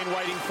showdown we've been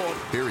waiting for.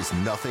 There is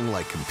nothing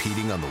like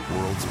competing on the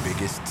world's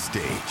biggest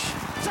stage.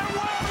 It's a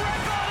world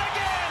record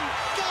again!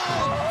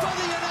 Gold for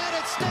the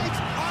United States!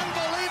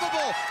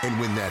 Unbelievable! And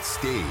when that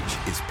stage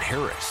is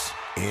Paris,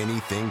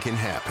 anything can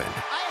happen.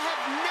 I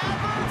have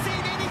never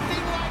seen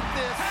anything like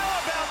this! How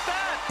about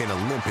that? An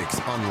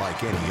Olympics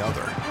unlike any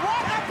other.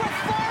 What a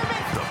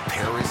performance! The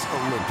Paris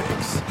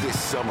Olympics, this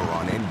summer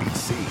on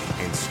NBC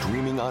and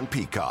streaming on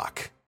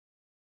Peacock.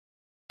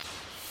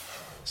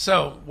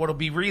 So what'll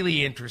be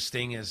really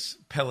interesting, as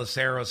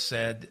Pelissero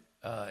said,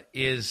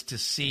 is to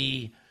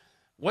see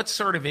what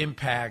sort of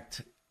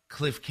impact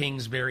Cliff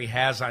Kingsbury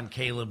has on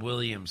Caleb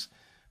Williams,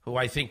 who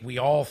I think we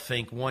all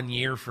think 1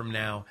 year from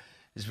now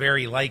is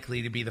very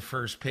likely to be the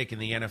first pick in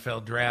the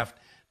NFL draft,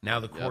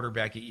 now the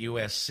quarterback at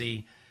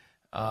USC.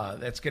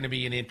 That's going to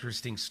be an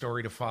interesting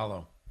story to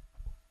follow.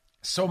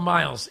 So,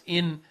 Miles,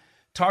 in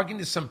talking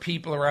to some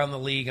people around the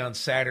league on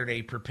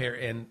Saturday,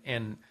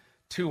 and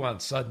two on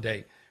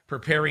Sunday,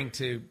 preparing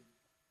to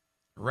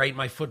write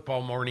my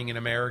Football Morning in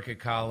America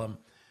column,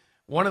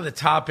 one of the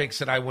topics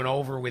that I went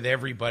over with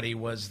everybody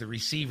was the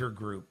receiver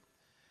group.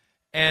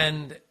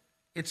 And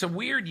it's a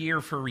weird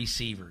year for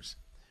receivers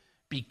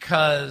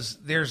because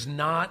there's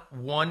not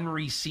one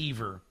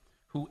receiver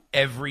who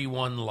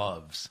everyone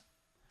loves.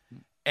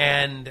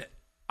 And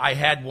I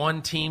had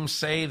one team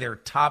say their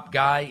top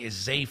guy is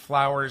Zay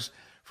Flowers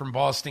from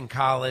Boston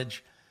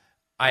College.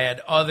 I had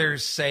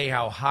others say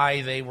how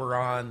high they were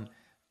on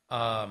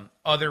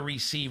other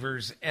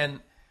receivers. And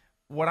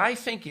what I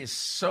think is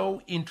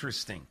so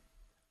interesting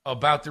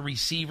about the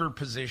receiver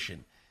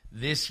position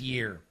this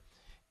year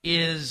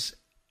is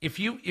if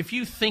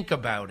you think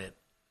about it,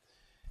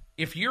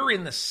 if you're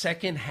in the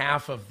second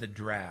half of the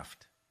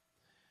draft,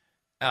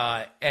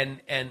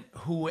 and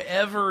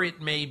whoever it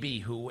may be,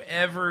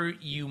 whoever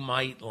you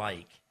might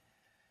like,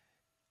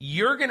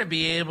 you're going to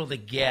be able to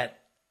get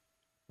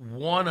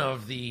one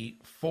of the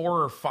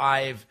 4 or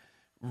 5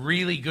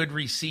 really good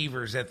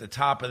receivers at the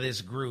top of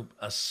this group,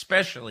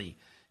 especially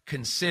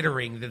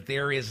considering that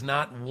there is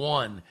not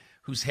one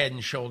who's head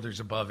and shoulders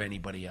above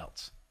anybody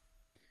else.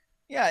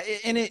 Yeah,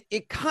 and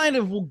it kind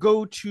of will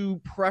go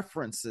to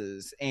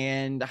preferences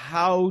and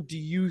how do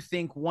you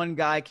think one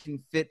guy can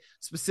fit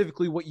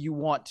specifically what you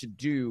want to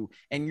do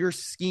and your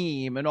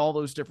scheme and all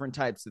those different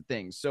types of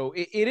things. So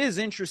it is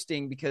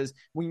interesting because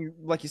when you,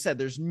 like you said,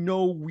 there's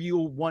no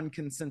real one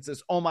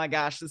consensus. Oh my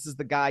gosh, this is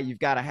the guy, you've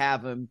got to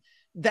have him.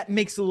 That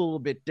makes it a little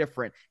bit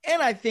different.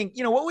 And I think,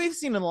 what we've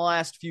seen in the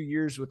last few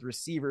years with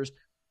receivers,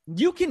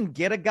 you can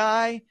get a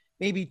guy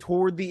maybe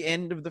toward the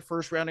end of the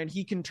first round, and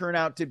he can turn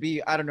out to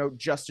be,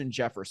 Justin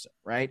Jefferson,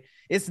 right?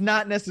 It's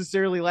not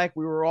necessarily like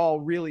we were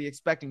all really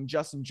expecting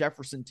Justin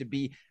Jefferson to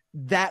be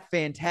that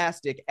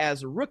fantastic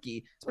as a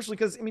rookie, especially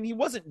because, he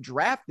wasn't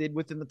drafted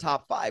within the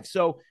top 5.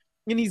 So,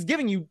 he's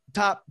giving you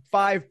top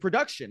 5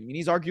 production.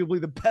 He's arguably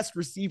the best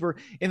receiver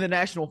in the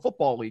National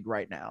Football League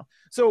right now.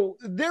 So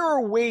there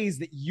are ways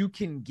that you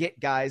can get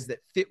guys that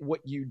fit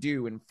what you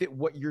do and fit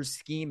what your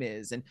scheme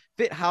is and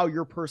fit how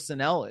your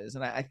personnel is.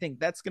 And I think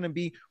that's going to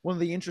be one of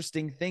the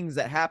interesting things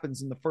that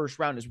happens in the first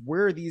round is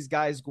where are these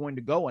guys going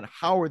to go and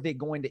how are they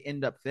going to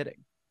end up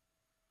fitting?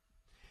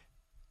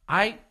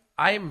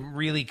 I'm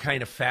really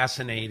kind of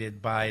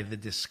fascinated by the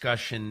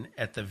discussion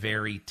at the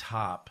very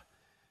top,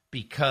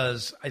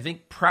 because I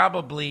think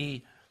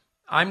probably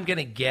I'm going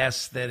to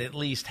guess that at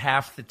least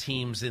half the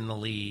teams in the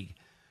league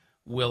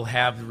will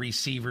have the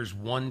receivers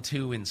 1,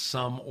 2 in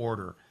some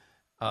order.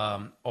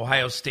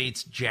 Ohio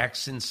State's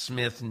Jackson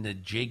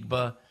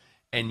Smith-Njigba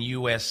and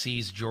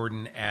USC's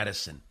Jordan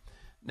Addison.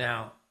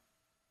 Now,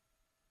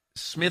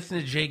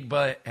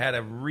 Smith-Njigba had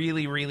a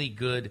really, really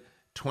good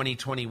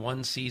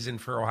 2021 season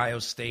for Ohio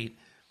State.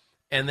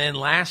 And then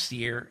last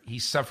year, he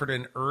suffered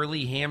an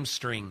early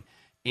hamstring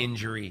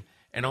injury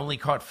and only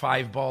caught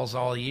 5 balls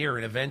all year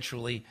and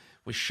eventually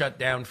was shut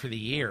down for the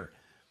year.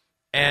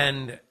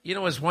 And,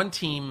 as one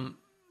team,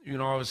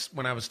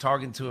 when I was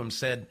talking to him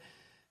said,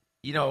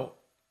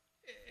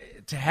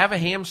 to have a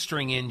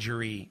hamstring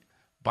injury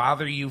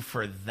bother you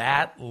for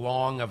that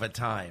long of a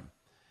time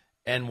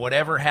and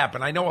whatever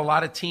happened, I know a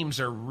lot of teams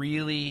are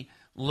really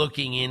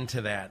looking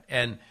into that.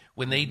 And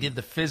when they did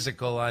the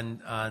physical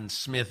on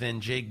Smith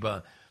and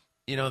Jigba,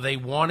 they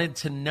wanted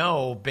to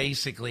know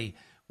basically,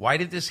 why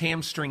did this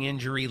hamstring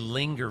injury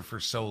linger for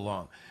so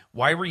long?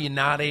 Why were you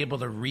not able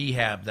to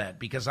rehab that?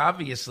 Because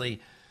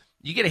obviously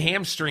you get a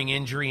hamstring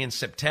injury in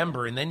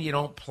September and then you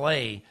don't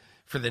play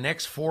for the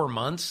next 4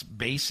 months,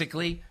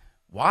 basically.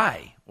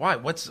 Why?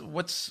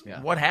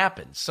 What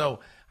happened? So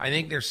I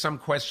think there's some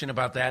question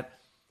about that.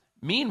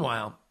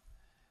 Meanwhile,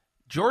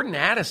 Jordan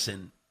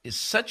Addison is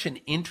such an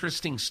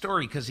interesting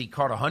story because he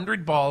caught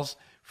 100 balls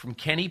from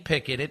Kenny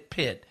Pickett at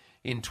Pitt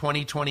in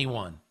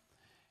 2021.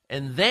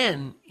 And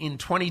then in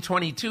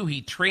 2022,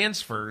 he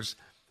transfers.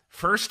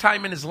 First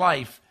time in his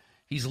life,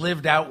 he's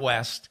lived out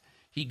west.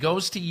 He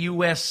goes to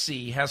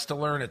USC, has to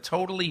learn a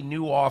totally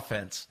new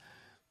offense,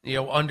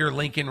 under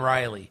Lincoln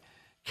Riley.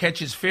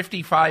 Catches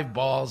 55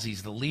 balls.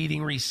 He's the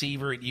leading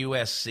receiver at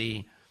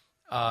USC.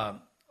 A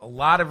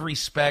lot of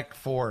respect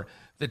for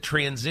the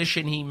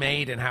transition he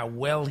made and how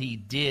well he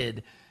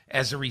did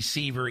as a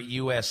receiver at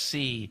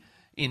USC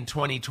in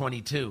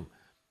 2022.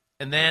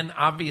 And then,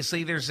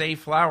 obviously, there's Zay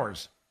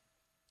Flowers.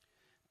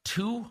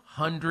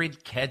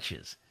 200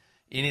 catches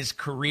in his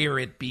career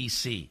at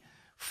BC.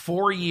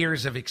 4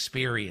 years of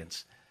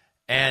experience.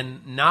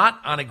 And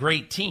not on a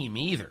great team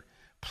either.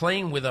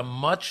 Playing with a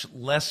much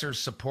lesser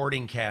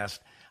supporting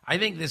cast. I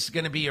think this is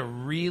going to be a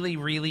really,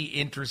 really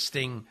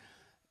interesting,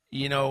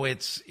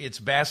 it's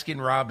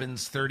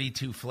Baskin-Robbins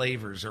 32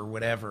 flavors or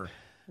whatever.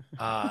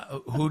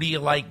 Who do you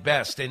like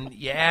best? And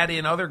you add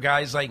in other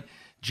guys like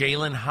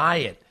Jalen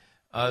Hyatt,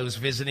 who's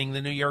visiting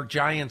the New York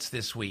Giants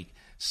this week.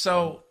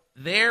 So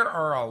there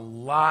are a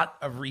lot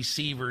of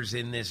receivers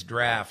in this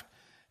draft,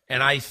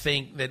 and I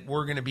think that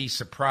we're going to be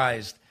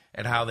surprised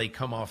at how they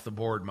come off the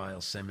board,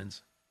 Miles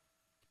Simmons.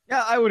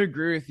 Yeah, I would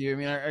agree with you. I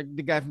mean,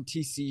 the guy from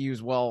TCU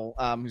as well,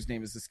 whose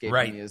name is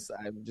escaping me,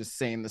 I'm just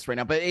saying this right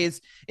now. But it's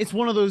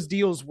one of those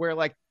deals where,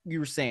 like you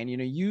were saying,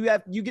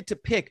 you get to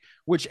pick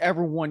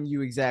whichever one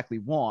you exactly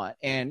want.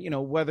 And,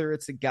 whether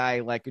it's a guy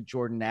like a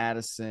Jordan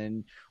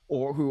Addison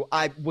or who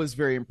I was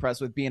very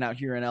impressed with being out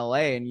here in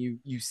LA, and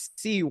you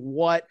see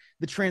what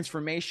the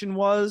transformation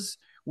was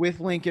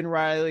with Lincoln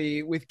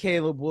Riley, with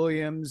Caleb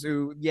Williams,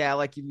 who,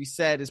 like we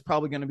said, is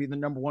probably going to be the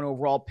number 1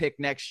 overall pick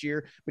next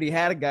year. But he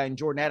had a guy in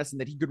Jordan Addison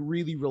that he could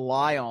really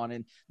rely on.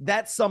 And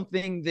that's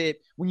something that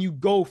when you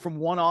go from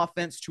one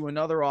offense to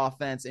another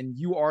offense and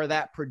you are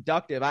that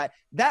productive,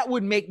 that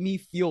would make me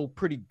feel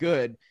pretty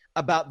good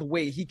about the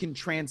way he can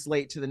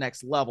translate to the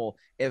next level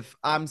if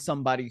I'm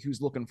somebody who's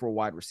looking for a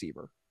wide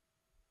receiver.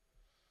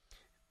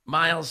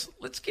 Miles,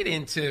 let's get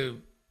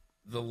into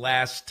the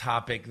last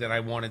topic that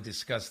I want to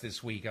discuss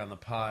this week on the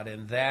pod,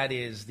 and that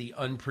is the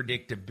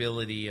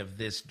unpredictability of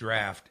this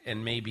draft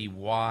and maybe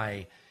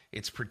why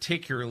it's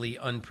particularly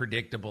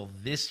unpredictable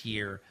this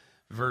year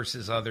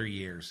versus other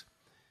years.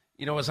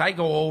 As I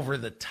go over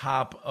the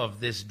top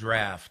of this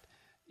draft,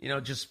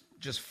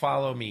 just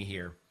follow me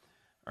here.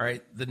 All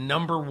right, the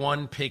number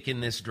 1 pick in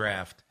this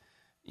draft,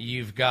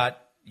 you're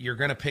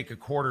going to pick a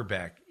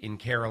quarterback in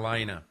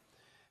Carolina,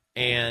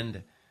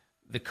 and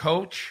the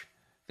coach,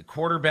 the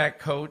quarterback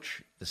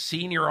coach, the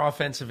senior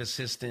offensive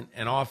assistant,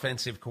 and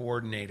offensive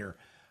coordinator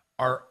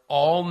are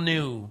all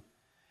new,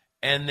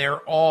 and they're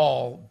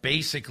all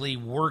basically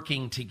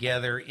working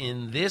together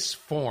in this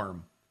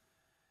form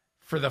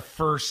for the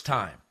first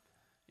time.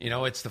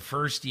 It's the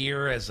first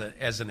year as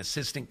an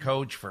assistant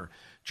coach for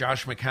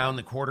Josh McCown,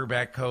 the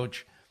quarterback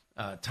coach.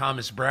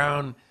 Thomas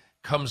Brown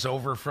comes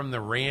over from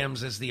the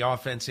Rams as the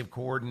offensive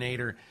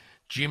coordinator.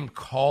 Jim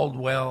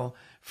Caldwell,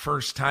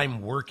 first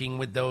time working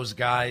with those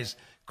guys.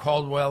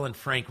 Caldwell and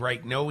Frank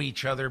Reich know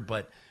each other,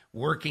 but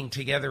working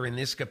together in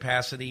this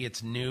capacity,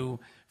 it's new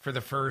for the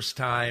first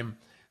time.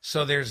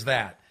 So there's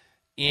that.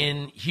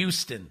 In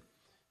Houston,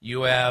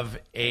 you have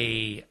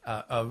a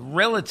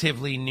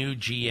relatively new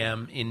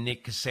GM in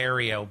Nick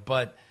Caserio,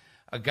 but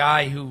a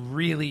guy who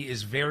really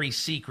is very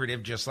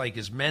secretive, just like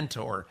his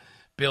mentor,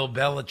 Bill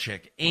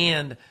Belichick,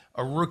 and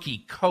a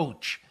rookie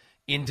coach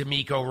in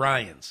DeMeco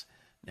Ryans.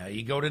 Now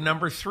you go to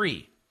number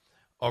 3.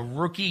 A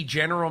rookie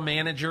general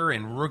manager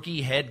and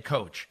rookie head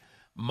coach,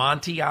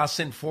 Monty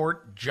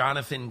Ossenfort,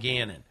 Jonathan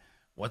Gannon.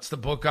 What's the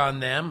book on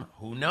them?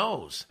 Who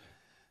knows?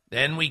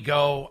 Then we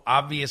go,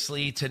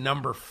 obviously, to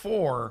number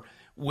 4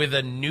 with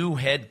a new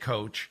head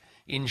coach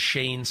in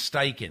Shane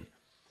Steichen.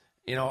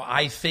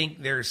 I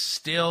think there's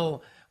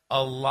still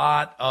a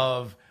lot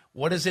of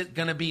what is it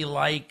going to be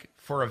like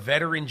for a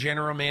veteran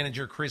general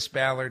manager, Chris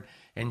Ballard,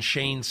 and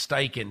Shane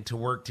Steichen to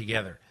work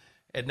together.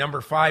 At number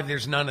 5,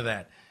 there's none of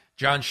that.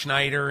 John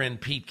Schneider and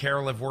Pete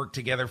Carroll have worked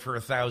together for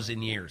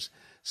 1,000 years.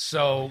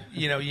 So,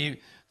 the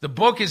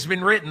book has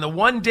been written. The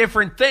one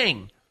different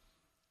thing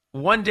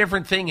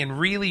and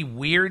really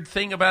weird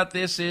thing about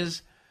this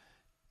is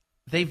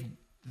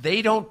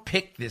they don't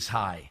pick this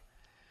high.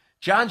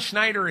 John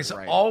Schneider is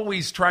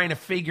always trying to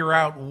figure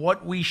out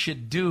what we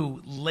should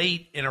do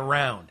late in a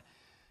round.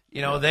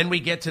 Then we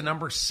get to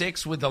number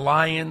 6 with the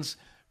Lions,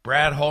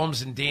 Brad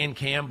Holmes and Dan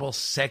Campbell,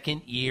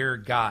 second-year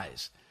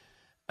guys.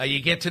 You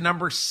get to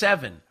number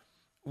 7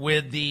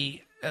 with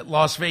the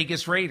Las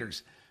Vegas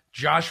Raiders,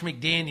 Josh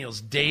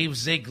McDaniels, Dave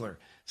Ziegler,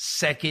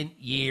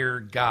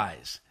 second-year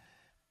guys.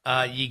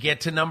 You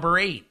get to number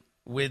 8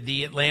 with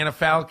the Atlanta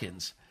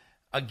Falcons.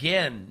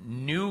 Again,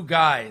 new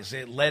guys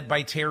led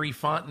by Terry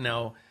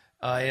Fontenot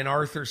and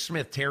Arthur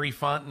Smith. Terry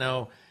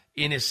Fontenot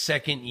in his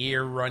second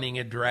year running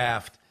a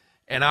draft.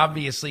 And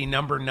obviously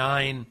number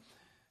 9,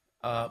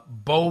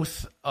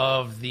 both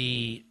of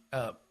the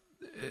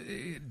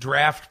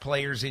draft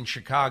players in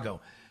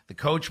Chicago. The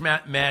coach,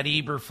 Matt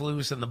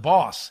Eberflus, and the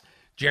boss,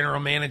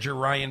 general manager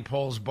Ryan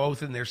Poles,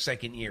 both in their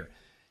second year.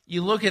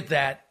 You look at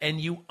that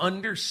and you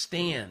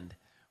understand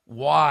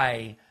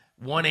why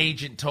one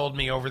agent told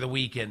me over the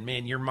weekend,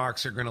 man, your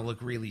mocks are going to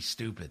look really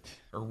stupid,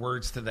 or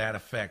words to that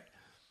effect.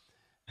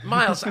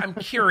 Miles, I'm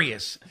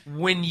curious,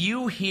 when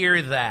you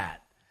hear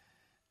that,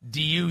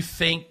 do you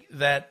think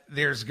that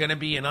there's going to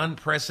be an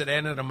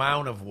unprecedented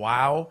amount of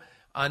wow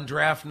on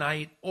draft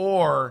night,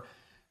 or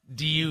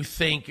do you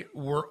think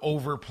we're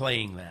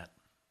overplaying that?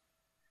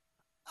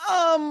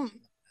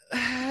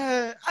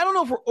 I don't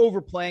know if we're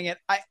overplaying it.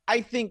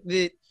 I think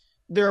that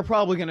there are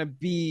probably going to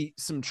be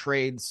some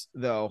trades,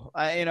 though.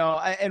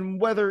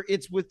 And whether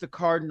it's with the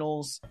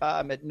Cardinals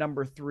at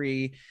number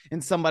 3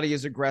 and somebody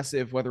is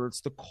aggressive, whether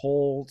it's the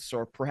Colts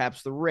or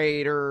perhaps the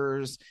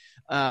Raiders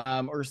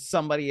or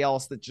somebody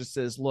else that just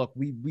says, look,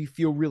 we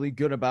feel really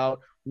good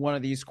about one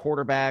of these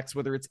quarterbacks,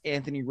 whether it's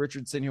Anthony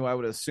Richardson, who I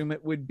would assume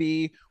it would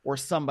be, or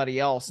somebody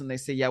else. And they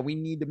say, yeah, we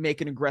need to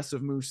make an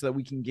aggressive move so that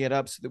we can get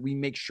up, so that we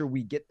make sure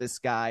we get this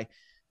guy.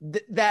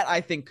 That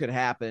I think could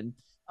happen.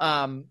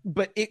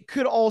 But it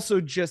could also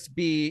just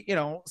be,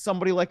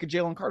 somebody like a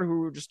Jalen Carter, who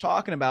we were just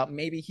talking about.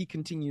 Maybe he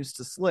continues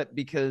to slip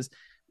because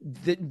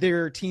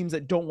there are teams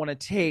that don't want to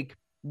take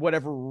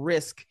whatever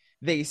risk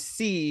they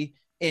see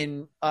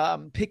in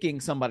picking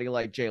somebody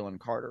like Jalen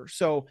Carter.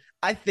 So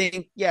I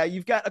think,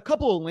 you've got a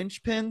couple of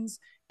linchpins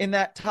in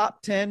that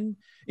top 10,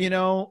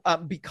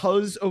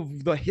 because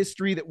of the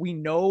history that we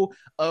know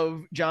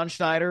of John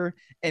Schneider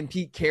and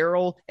Pete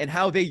Carroll and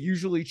how they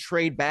usually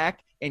trade back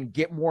and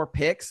get more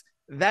picks.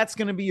 That's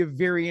going to be a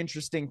very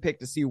interesting pick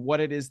to see what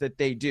it is that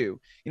they do.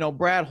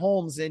 Brad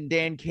Holmes and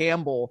Dan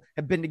Campbell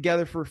have been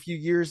together for a few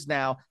years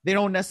now. They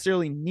don't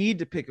necessarily need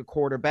to pick a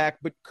quarterback,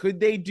 but could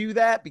they do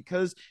that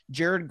because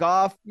Jared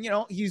Goff,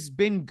 he's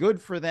been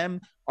good for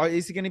them?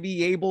 Is he going to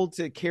be able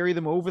to carry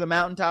them over the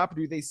mountaintop, or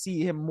do they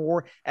see him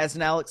more as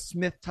an Alex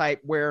Smith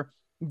type, where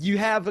you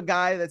have a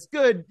guy that's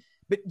good,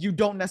 but you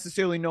don't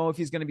necessarily know if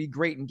he's going to be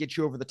great and get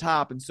you over the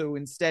top? And so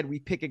instead we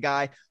pick a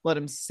guy, let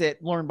him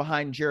sit, learn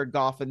behind Jared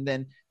Goff, and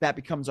then that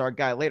becomes our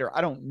guy later.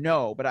 I don't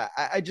know, but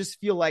I just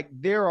feel like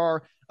there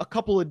are a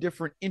couple of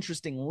different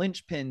interesting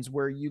linchpins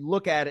where you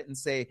look at it and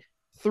say,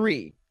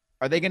 3,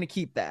 are they going to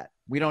keep that?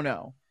 We don't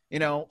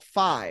know.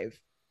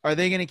 5, are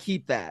they going to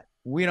keep that?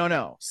 We don't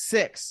know.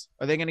 6,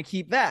 are they going to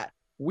keep that?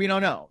 We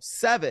don't know.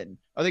 7,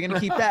 are they going to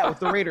keep that with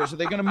the Raiders? Are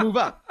they going to move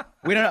up?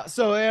 We don't know.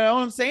 So, you know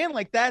what I'm saying?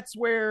 Like, that's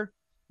where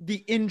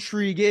the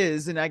intrigue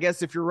is. And I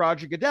guess if you're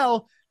Roger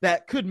Goodell,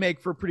 that could make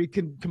for a pretty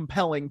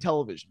compelling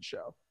television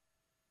show.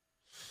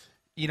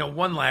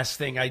 One last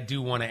thing I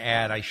do want to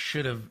add. I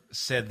should have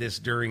said this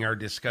during our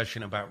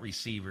discussion about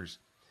receivers,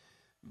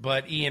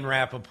 but Ian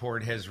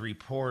Rappaport has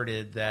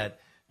reported that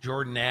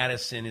Jordan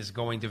Addison is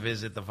going to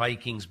visit the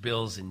Vikings,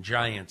 Bills, and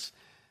Giants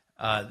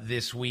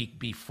this week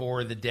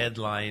before the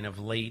deadline of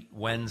late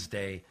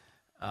Wednesday.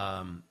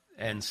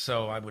 And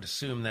so I would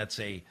assume that's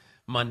a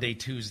Monday,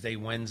 Tuesday,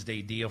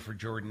 Wednesday deal for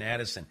Jordan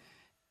Addison.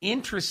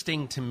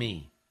 Interesting to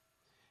me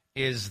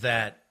is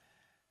that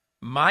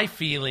my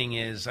feeling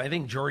is I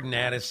think Jordan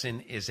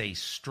Addison is a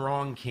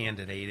strong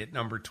candidate at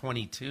number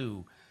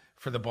 22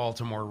 for the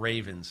Baltimore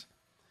Ravens.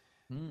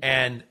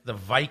 And the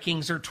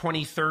Vikings are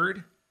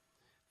 23rd,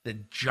 the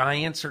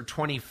Giants are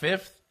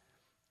 25th,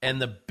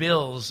 and the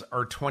Bills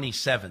are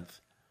 27th.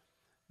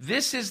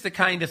 This is the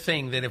kind of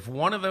thing that if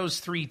one of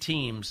those 3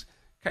 teams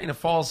kind of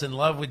falls in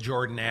love with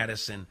Jordan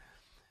Addison,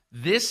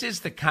 this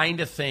is the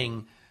kind of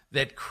thing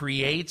that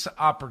creates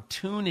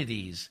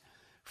opportunities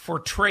for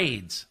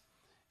trades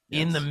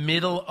in the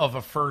middle of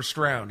a first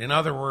round. In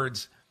other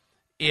words,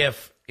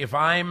 if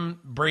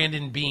I'm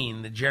Brandon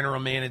Beane, the general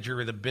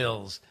manager of the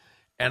Bills,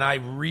 and I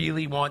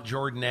really want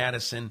Jordan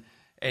Addison,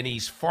 and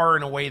he's far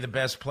and away the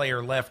best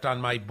player left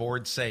on my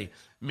board, say,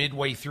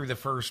 midway through the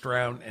first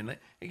round, and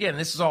again,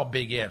 this is all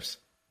big ifs.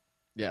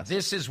 Yes.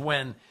 This is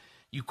when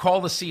you call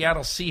the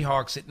Seattle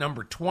Seahawks at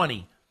number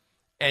 20,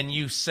 and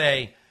you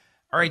say,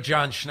 all right,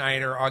 John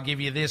Schneider, I'll give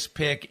you this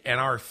pick and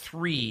our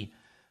 3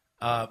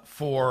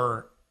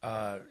 for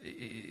I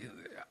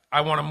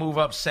want to move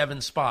up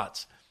 7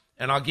 spots.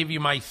 And I'll give you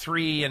my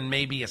 3 and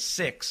maybe a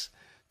 6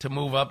 to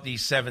move up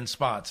these 7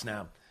 spots.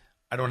 Now,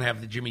 I don't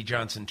have the Jimmy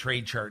Johnson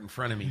trade chart in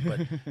front of me,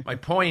 but my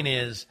point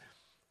is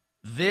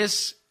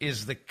this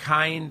is the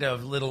kind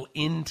of little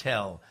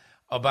intel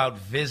about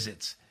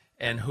visits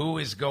and who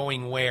is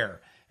going where.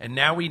 And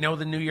now we know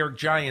the New York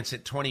Giants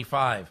at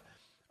 25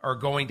 are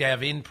going to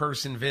have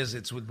in-person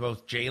visits with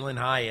both Jalen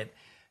Hyatt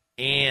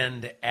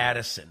and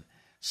Addison.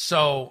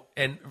 So,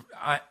 and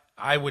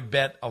I would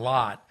bet a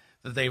lot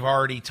that they've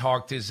already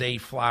talked to Zay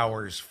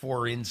Flowers,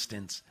 for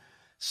instance.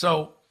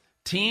 So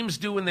teams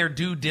doing their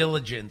due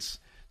diligence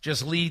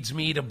just leads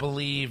me to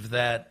believe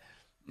that,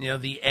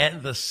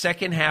 the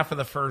second half of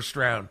the first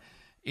round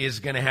is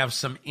going to have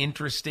some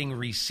interesting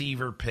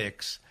receiver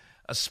picks,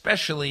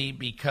 especially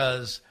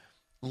because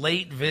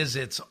late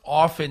visits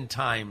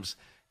oftentimes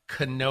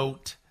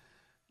connote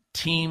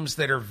teams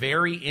that are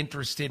very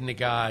interested in a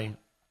guy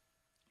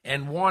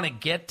and want to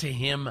get to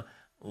him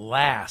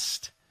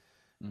last,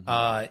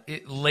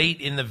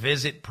 late in the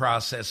visit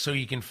process, so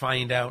you can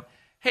find out,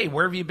 hey,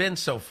 where have you been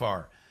so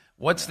far?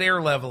 What's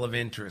their level of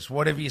interest?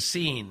 What have you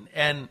seen?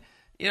 And,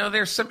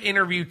 there's some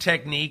interview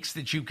techniques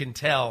that you can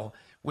tell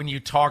when you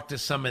talk to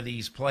some of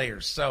these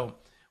players. So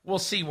we'll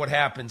see what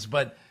happens.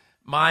 But,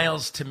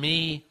 Miles, to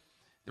me,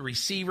 the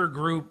receiver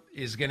group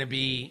is going to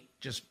be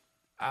just,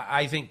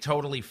 I think,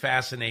 totally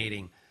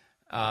fascinating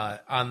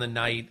on the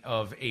night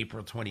of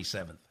April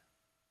 27th.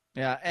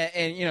 Yeah,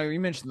 and you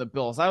mentioned the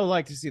Bills. I would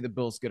like to see the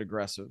Bills get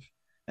aggressive.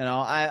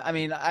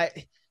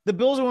 The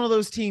Bills are one of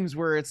those teams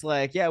where it's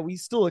like, yeah, we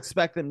still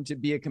expect them to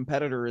be a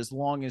competitor as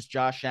long as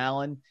Josh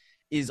Allen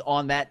is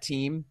on that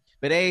team.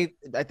 But A,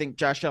 I think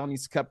Josh Allen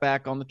needs to cut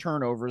back on the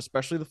turnovers,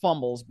 especially the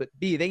fumbles. But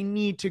B, they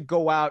need to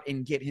go out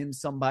and get him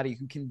somebody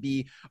who can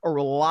be a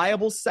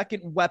reliable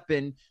second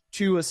weapon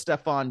to a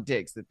Stephon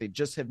Diggs that they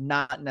just have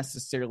not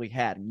necessarily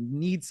had. And you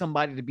need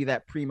somebody to be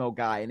that primo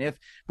guy. And if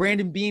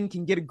Brandon Beane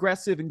can get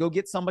aggressive and go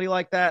get somebody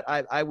like that,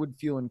 I would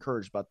feel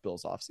encouraged about the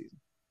Bills offseason.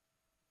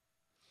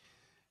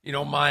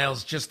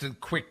 Miles, just a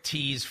quick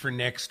tease for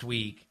next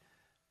week.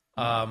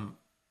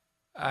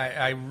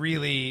 I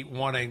really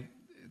want to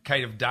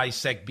kind of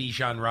dissect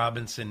Bijan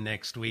Robinson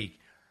next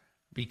week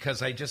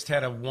because I just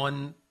had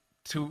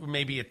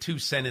maybe a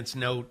 2-sentence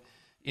note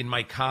in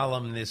my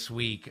column this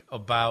week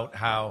about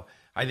how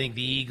I think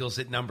the Eagles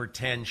at number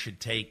 10 should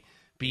take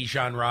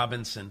Bijan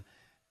Robinson.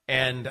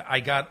 And I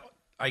got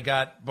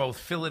both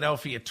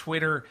Philadelphia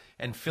Twitter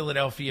and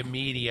Philadelphia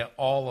media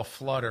all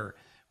aflutter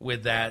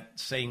with that,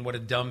 saying what a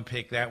dumb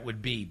pick that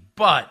would be.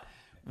 But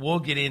we'll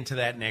get into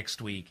that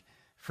next week.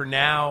 For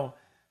now,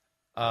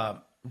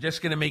 I'm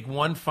just going to make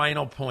one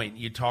final point.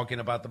 You're talking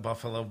about the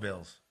Buffalo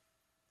Bills.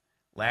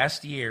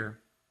 Last year,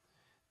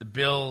 the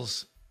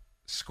Bills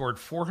scored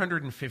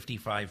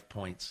 455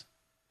 points.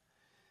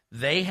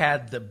 They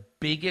had the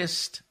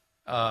biggest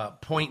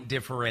point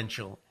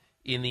differential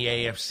in the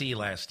AFC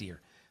last year.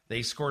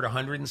 They scored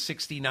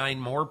 169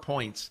 more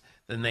points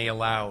than they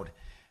allowed.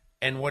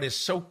 And what is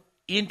so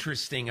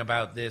interesting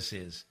about this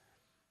is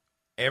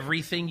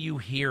everything you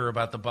hear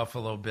about the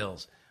Buffalo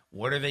Bills,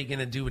 what are they going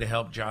to do to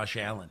help Josh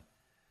Allen?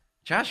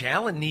 Josh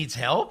Allen needs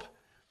help.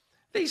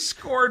 They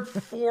scored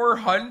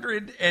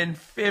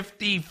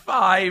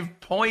 455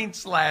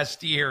 points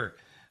last year.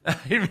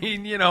 I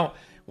mean,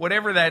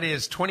 whatever that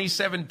is,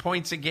 27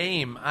 points a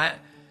game.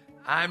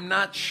 I'm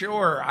not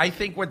sure. I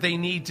think what they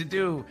need to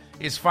do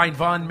is find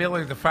Von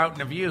Miller, the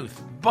fountain of youth.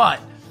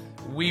 But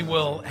we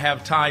will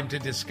have time to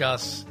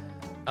discuss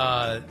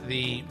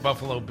the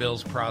Buffalo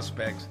Bills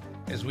prospects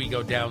as we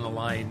go down the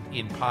line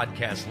in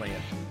podcast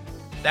land.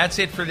 That's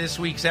it for this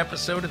week's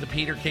episode of the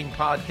Peter King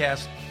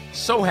Podcast.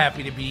 So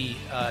happy to be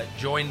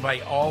joined by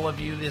all of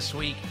you this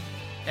week,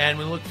 and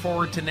we look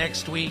forward to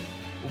next week.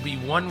 We'll be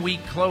 1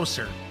 week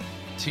closer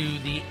to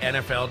the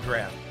NFL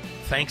Draft.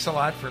 Thanks a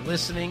lot for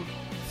listening.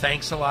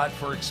 Thanks a lot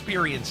for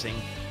experiencing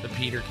the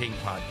Peter King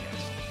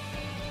Podcast.